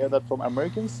 Mm-hmm. If you hear that from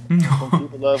Americans, from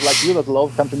people like you that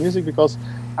love country music, because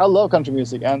I love country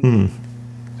music, and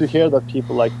to hear that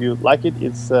people like you like it,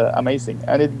 it's amazing,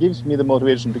 and it gives me the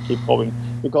motivation to keep going.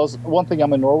 Because one thing,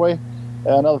 I'm in Norway.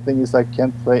 Another thing is I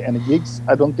can't play any gigs.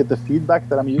 I don't get the feedback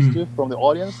that I'm used to from the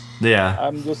audience. Yeah.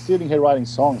 I'm just sitting here writing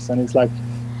songs, and it's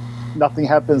nothing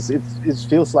happens, it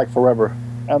feels like forever.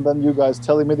 And then you guys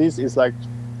telling me this is like,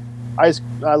 I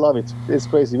love it. It's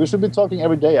crazy. We should be talking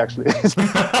every day, actually.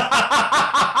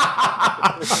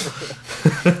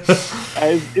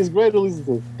 It's great to listen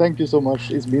to. Thank you so much.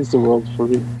 It means the world for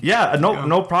me. Yeah,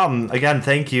 no problem. Again,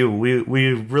 thank you.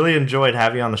 We really enjoyed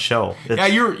having you on the show. Yeah,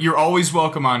 you're always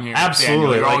welcome on here. Absolutely,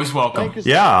 Daniel, you're always welcome. Thank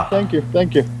you. Yeah. Thank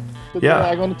you. But, Yeah.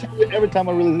 I'm going to tell you every time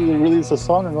I release a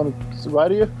song, I'm going to write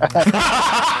to you.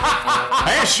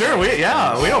 Hey, sure. We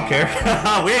don't care.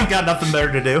 We ain't got nothing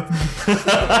better to do.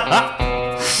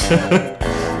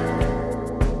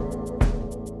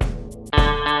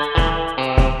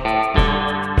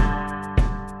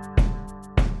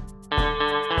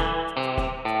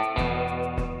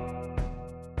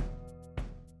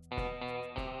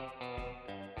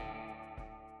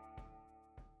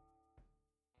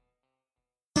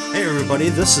 Hey everybody,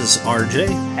 this is RJ,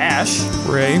 Ash.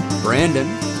 Ray. Brandon,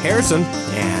 Harrison,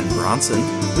 and Bronson.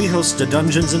 We host a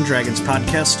Dungeons and Dragons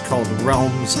podcast called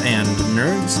Realms and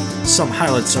Nerds. Some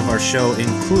highlights of our show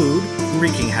include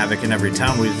wreaking havoc in every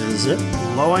town we visit,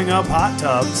 Blowing up hot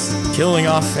tubs. killing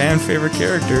off fan favorite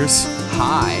characters,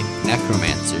 Hi,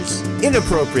 necromancers.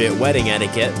 inappropriate wedding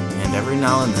etiquette, And every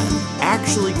now and then,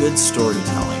 actually good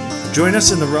storytelling. Join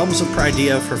us in the realms of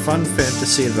Pridea for fun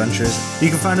fantasy adventures. You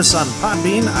can find us on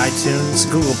Podbean, iTunes,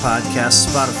 Google Podcasts,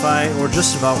 Spotify, or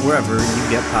just about wherever you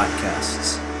get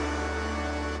podcasts.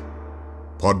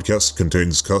 Podcast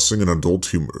contains cussing and adult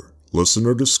humor.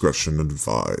 Listener discretion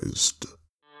advised.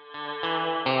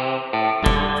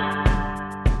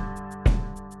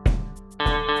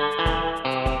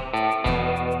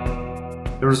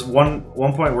 There was one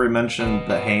point where he mentioned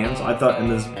the hands. I thought in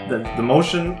this the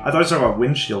motion. I thought he was talking about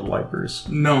windshield wipers.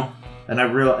 No. And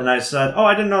I said, oh,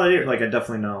 I didn't know that either. Like, I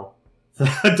definitely know.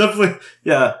 Definitely,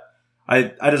 yeah.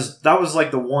 I just, that was like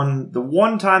the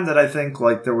one time that I think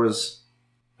like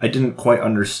I didn't quite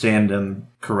understand him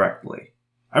correctly.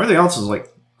 Everything else is like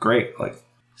great. Like,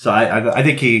 so I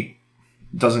think he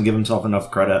doesn't give himself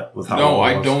enough credit with how. No, it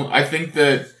I was. don't. I think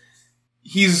that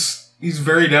he's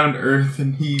very down to earth,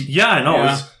 and Yeah, I know.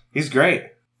 Yeah. He's great.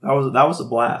 That was a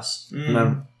blast. And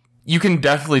then, you can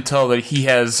definitely tell that he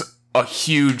has a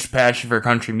huge passion for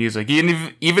country music,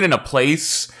 even in a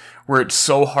place where it's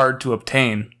so hard to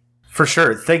obtain. for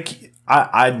sure.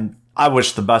 I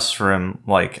wish the best for him.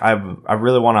 Like, I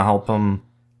really want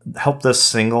to help this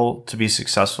single to be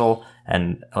successful,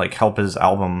 and like help his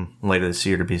album later this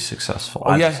year to be successful.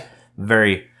 Oh, yeah.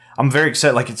 I'm very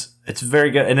excited. Like, it's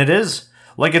very good, and it is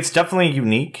like, it's definitely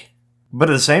unique, but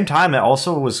at the same time, it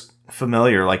also was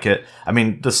familiar. Like,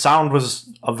 the sound was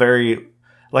a very,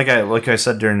 like I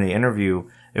said during the interview,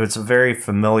 it was a very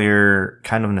familiar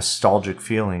kind of nostalgic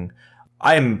feeling.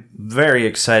 I am very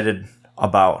excited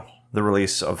about the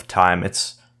release of Time.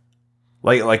 It's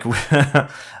like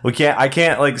I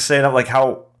can't like say enough like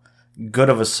how good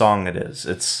of a song it is.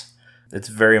 It's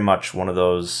very much one of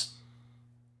those.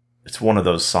 It's one of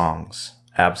those songs,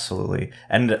 absolutely.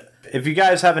 And if you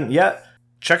guys haven't yet,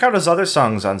 check out his other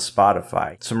songs on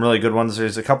Spotify. Some really good ones.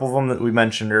 There's a couple of them that we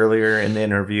mentioned earlier in the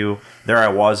interview. There I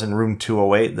Was in Room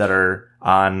 208 that are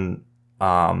on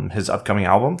his upcoming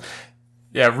album.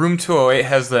 Yeah, Room 208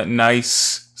 has that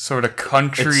nice sort of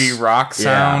country rock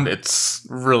sound. Yeah. It's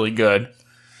really good.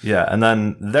 Yeah, and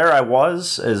then There I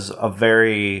Was is a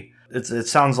very... It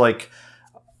sounds like,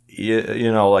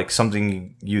 you know, like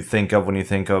something you think of when you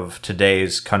think of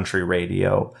today's country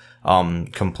radio.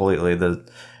 Completely.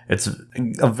 It's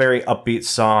a very upbeat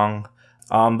song.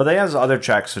 But they has other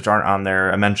tracks which aren't on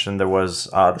there. I mentioned there was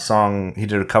the song, he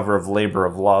did a cover of Labor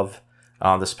of Love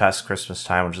this past Christmas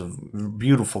time, which is a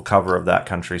beautiful cover of that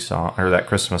country song, or that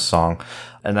Christmas song.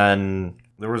 And then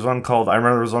I remember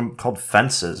there was one called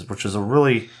Fences, which is a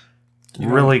really,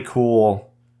 really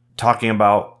cool, talking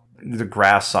about the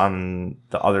grass on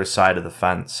the other side of the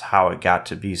fence, how it got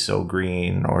to be so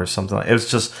green or something. It was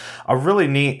just a really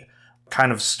neat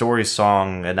kind of story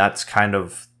song, and that's kind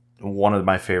of one of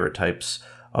my favorite types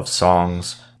of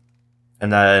songs.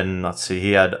 And then, let's see,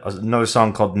 he had another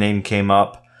song called Name Came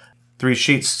Up, 3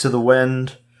 Sheets to the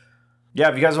Wind. Yeah,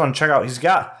 if you guys want to check out, he's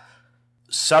got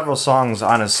several songs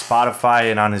on his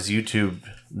Spotify and on his YouTube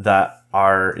that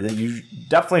you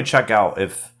definitely check out.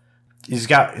 If he's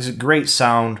a great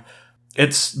sound.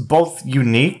 It's both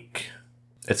unique,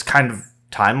 it's kind of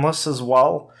timeless as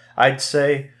well, I'd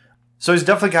say. So he's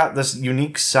definitely got this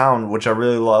unique sound, which I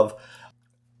really love.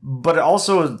 But it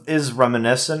also is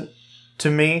reminiscent to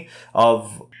me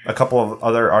of a couple of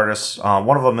other artists.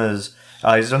 One of them is,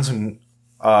 he's done some,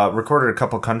 recorded a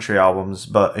couple country albums,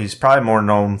 but he's probably more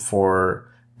known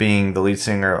for being the lead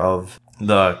singer of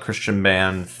the Christian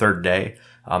band Third Day,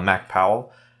 Mac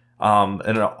Powell.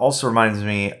 And it also reminds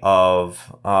me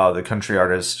of the country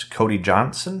artist Cody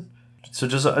Johnson. So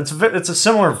just it's a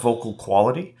similar vocal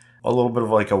quality, a little bit of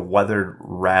like a weathered,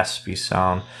 raspy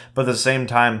sound, but at the same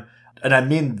time, and I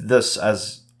mean this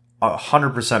as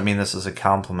 100% mean this as a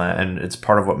compliment, and it's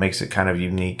part of what makes it kind of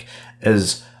unique.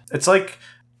 Is it's like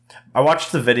I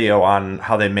watched the video on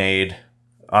how they made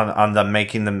on them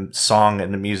making the song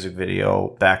and the music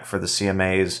video back for the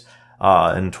CMAs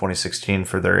in 2016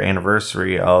 for their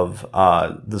anniversary of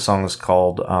the song is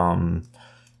called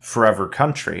Forever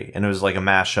Country, and it was like a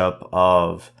mashup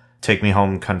of Take Me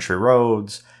Home Country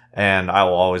Roads and I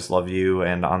Will Always Love You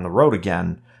and On the Road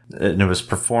Again. And it was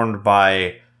performed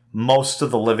by most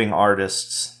of the living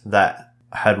artists that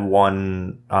had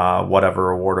won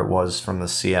whatever award it was from the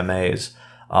CMAs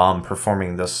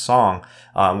performing this song.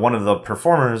 One of the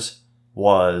performers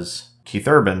was Keith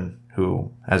Urban,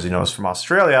 who, as you know, is from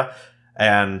Australia,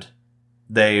 and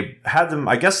they had them,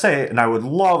 I guess and I would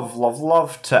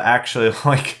love to actually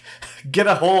like get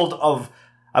a hold of,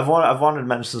 I've wanted to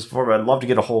mention this before, but I'd love to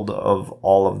get a hold of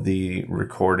all of the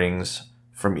recordings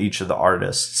from each of the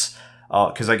artists.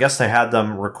 Because I guess they had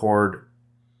them record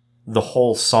the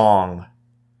whole song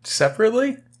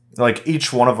Separately? Like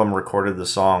each one of them recorded the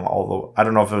song, although I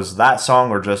don't know if it was that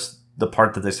song or just the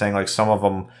part that they sang. Like some of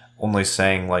them only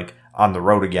sang like On the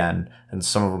Road Again, and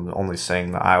some of them only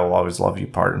sang the I Will Always Love You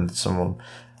part, and some of them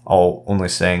all only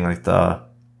sang like the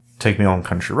Take Me Home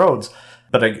Country Roads.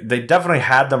 But they definitely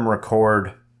had them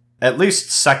record at least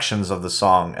sections of the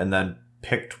song and then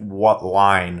picked what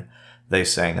line they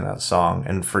sang in that song.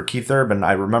 And for Keith Urban,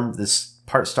 I remember this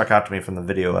part stuck out to me from the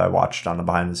video I watched on the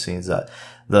behind the scenes, that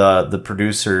the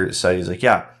producer said, he's like,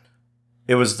 yeah,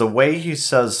 it was the way he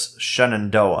says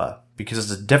Shenandoah, because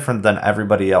it's different than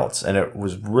everybody else, and it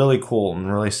was really cool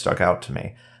and really stuck out to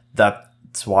me.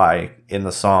 That's why in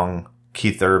the song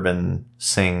Keith Urban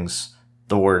sings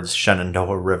the words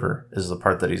Shenandoah River is the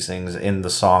part that he sings in the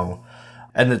song.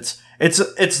 And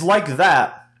it's like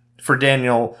that for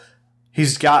Daniel.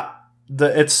 He's got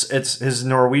it's his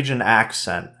Norwegian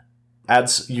accent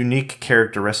adds unique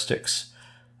characteristics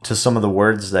to some of the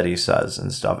words that he says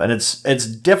and stuff. And it's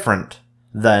different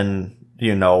than,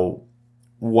 you know,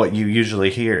 what you usually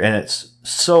hear. And it's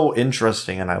so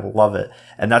interesting and I love it.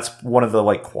 And that's one of the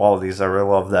like qualities I really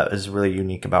love that is really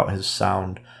unique about his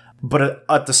sound. But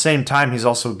at the same time, he's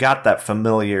also got that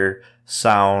familiar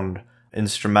sound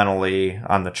instrumentally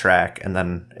on the track and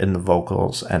then in the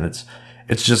vocals. And it's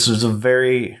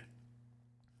definitely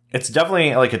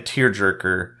like a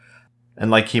tearjerker.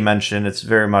 And like he mentioned, it's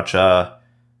very much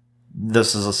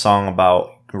this is a song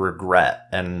about regret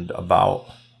and about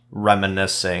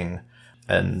reminiscing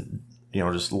and, you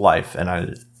know, just life. And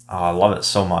I love it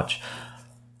so much.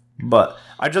 But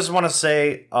I just want to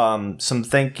say some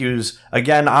thank yous.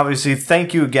 Again, obviously,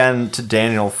 thank you again to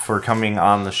Daniel for coming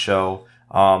on the show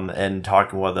and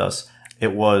talking with us.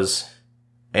 It was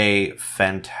a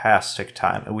fantastic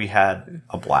time. We had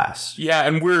a blast. Yeah,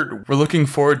 and we're looking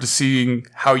forward to seeing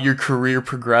how your career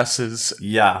progresses.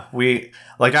 Yeah,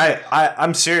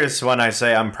 I'm serious when I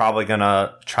say I'm probably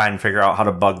gonna try and figure out how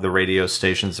to bug the radio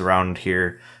stations around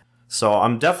here. So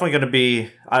I'm definitely gonna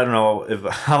be, I don't know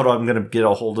how I'm gonna get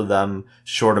a hold of them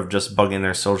short of just bugging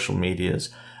their social medias.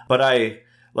 But I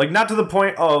not to the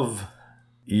point of,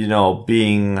 you know,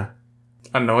 being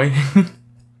annoying.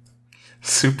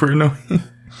 Super annoying.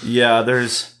 Yeah,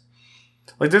 there's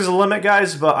a limit,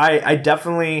 guys, but I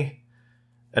definitely,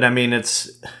 and I mean,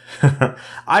 it's,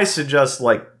 I suggest,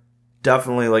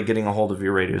 definitely, getting a hold of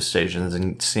your radio stations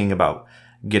and seeing about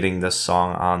getting this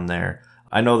song on there.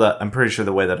 I know that, I'm pretty sure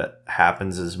the way that it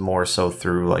happens is more so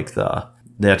through,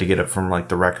 they have to get it from,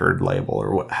 the record label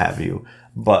or what have you,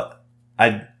 but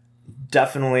I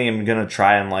definitely am gonna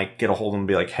try and, get a hold of them and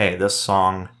be like, hey, this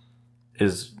song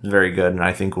is very good, and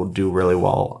I think will do really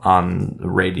well on the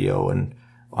radio and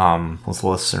with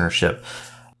listenership.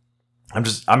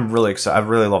 I'm really excited. I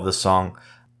really love this song.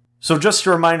 So just a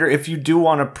reminder, if you do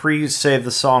want to pre-save the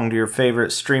song to your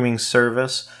favorite streaming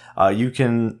service, you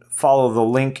can follow the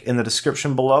link in the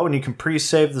description below, and you can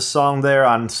pre-save the song there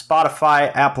on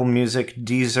Spotify, Apple Music,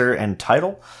 Deezer, and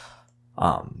Tidal.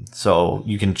 So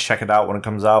you can check it out when it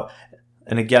comes out.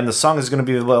 And again, the song is going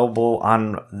to be available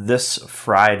on this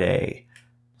Friday.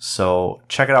 So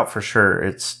check it out for sure.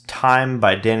 It's Time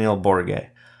by Daniel Borge.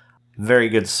 Very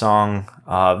good song.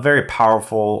 Very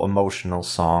powerful, emotional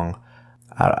song.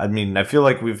 I mean, I feel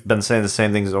like we've been saying the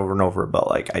same things over and over, but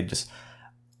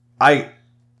I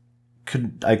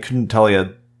couldn't tell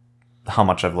you how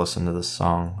much I've listened to this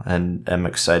song and am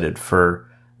excited for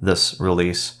this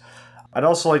release. I'd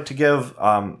also like to give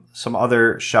some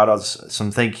other shout outs,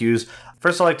 some thank yous.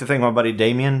 First, I'd like to thank my buddy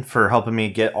Damien for helping me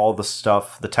get all the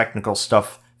stuff, the technical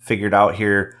stuff figured out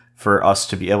here for us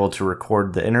to be able to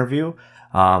record the interview.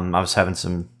 I was having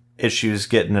some issues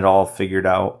getting it all figured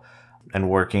out and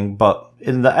working, but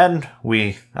in the end,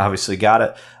 we obviously got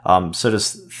it. So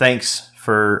just thanks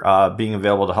for being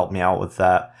available to help me out with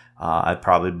that. I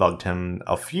probably bugged him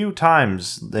a few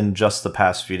times in just the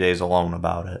past few days alone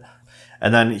about it.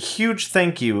 And then huge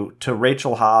thank you to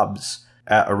Rachel Hobbs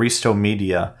at Aristo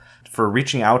Media for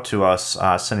reaching out to us,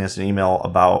 sending us an email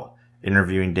about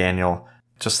interviewing Daniel.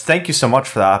 Just thank you so much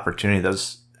for the opportunity. That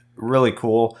was really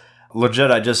cool.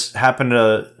 Legit, I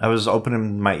was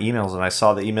opening my emails and I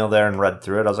saw the email there and read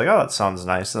through it. I was like, oh, that sounds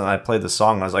nice. And then I played the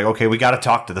song and I was like, okay, we got to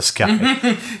talk to this guy.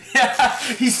 Yeah,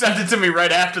 he sent it to me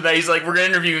right after that. He's like, we're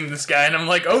interviewing this guy. And I'm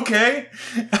like, okay.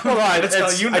 Well, I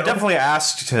definitely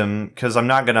asked him because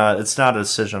it's not a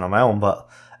decision on my own, but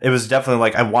it was definitely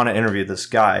like, I want to interview this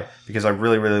guy because I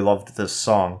really, really loved this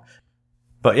song.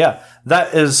 But yeah,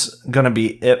 that is going to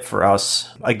be it for us.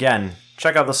 Again,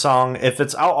 check out the song. If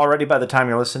it's out already by the time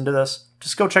you're listening to this,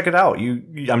 just go check it out.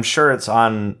 I'm sure it's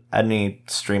on any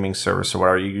streaming service or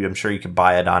whatever. I'm sure you could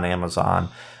buy it on Amazon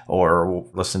or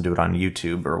listen to it on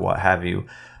YouTube or what have you.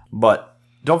 But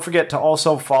don't forget to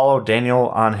also follow Daniel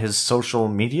on his social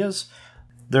medias.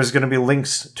 There's going to be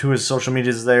links to his social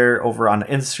medias there over on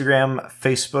Instagram,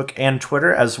 Facebook, and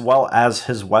Twitter, as well as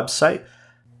his website.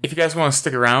 If you guys want to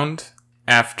stick around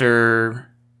after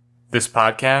this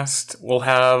podcast, we'll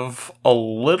have a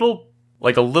little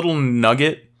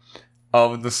nugget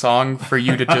of the song for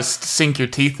you to just sink your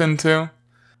teeth into.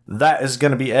 That is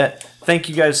going to be it. Thank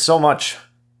you guys so much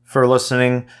for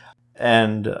listening.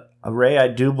 And Ray, I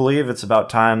do believe it's about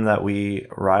time that we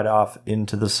ride off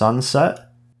into the sunset.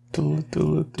 Yeah.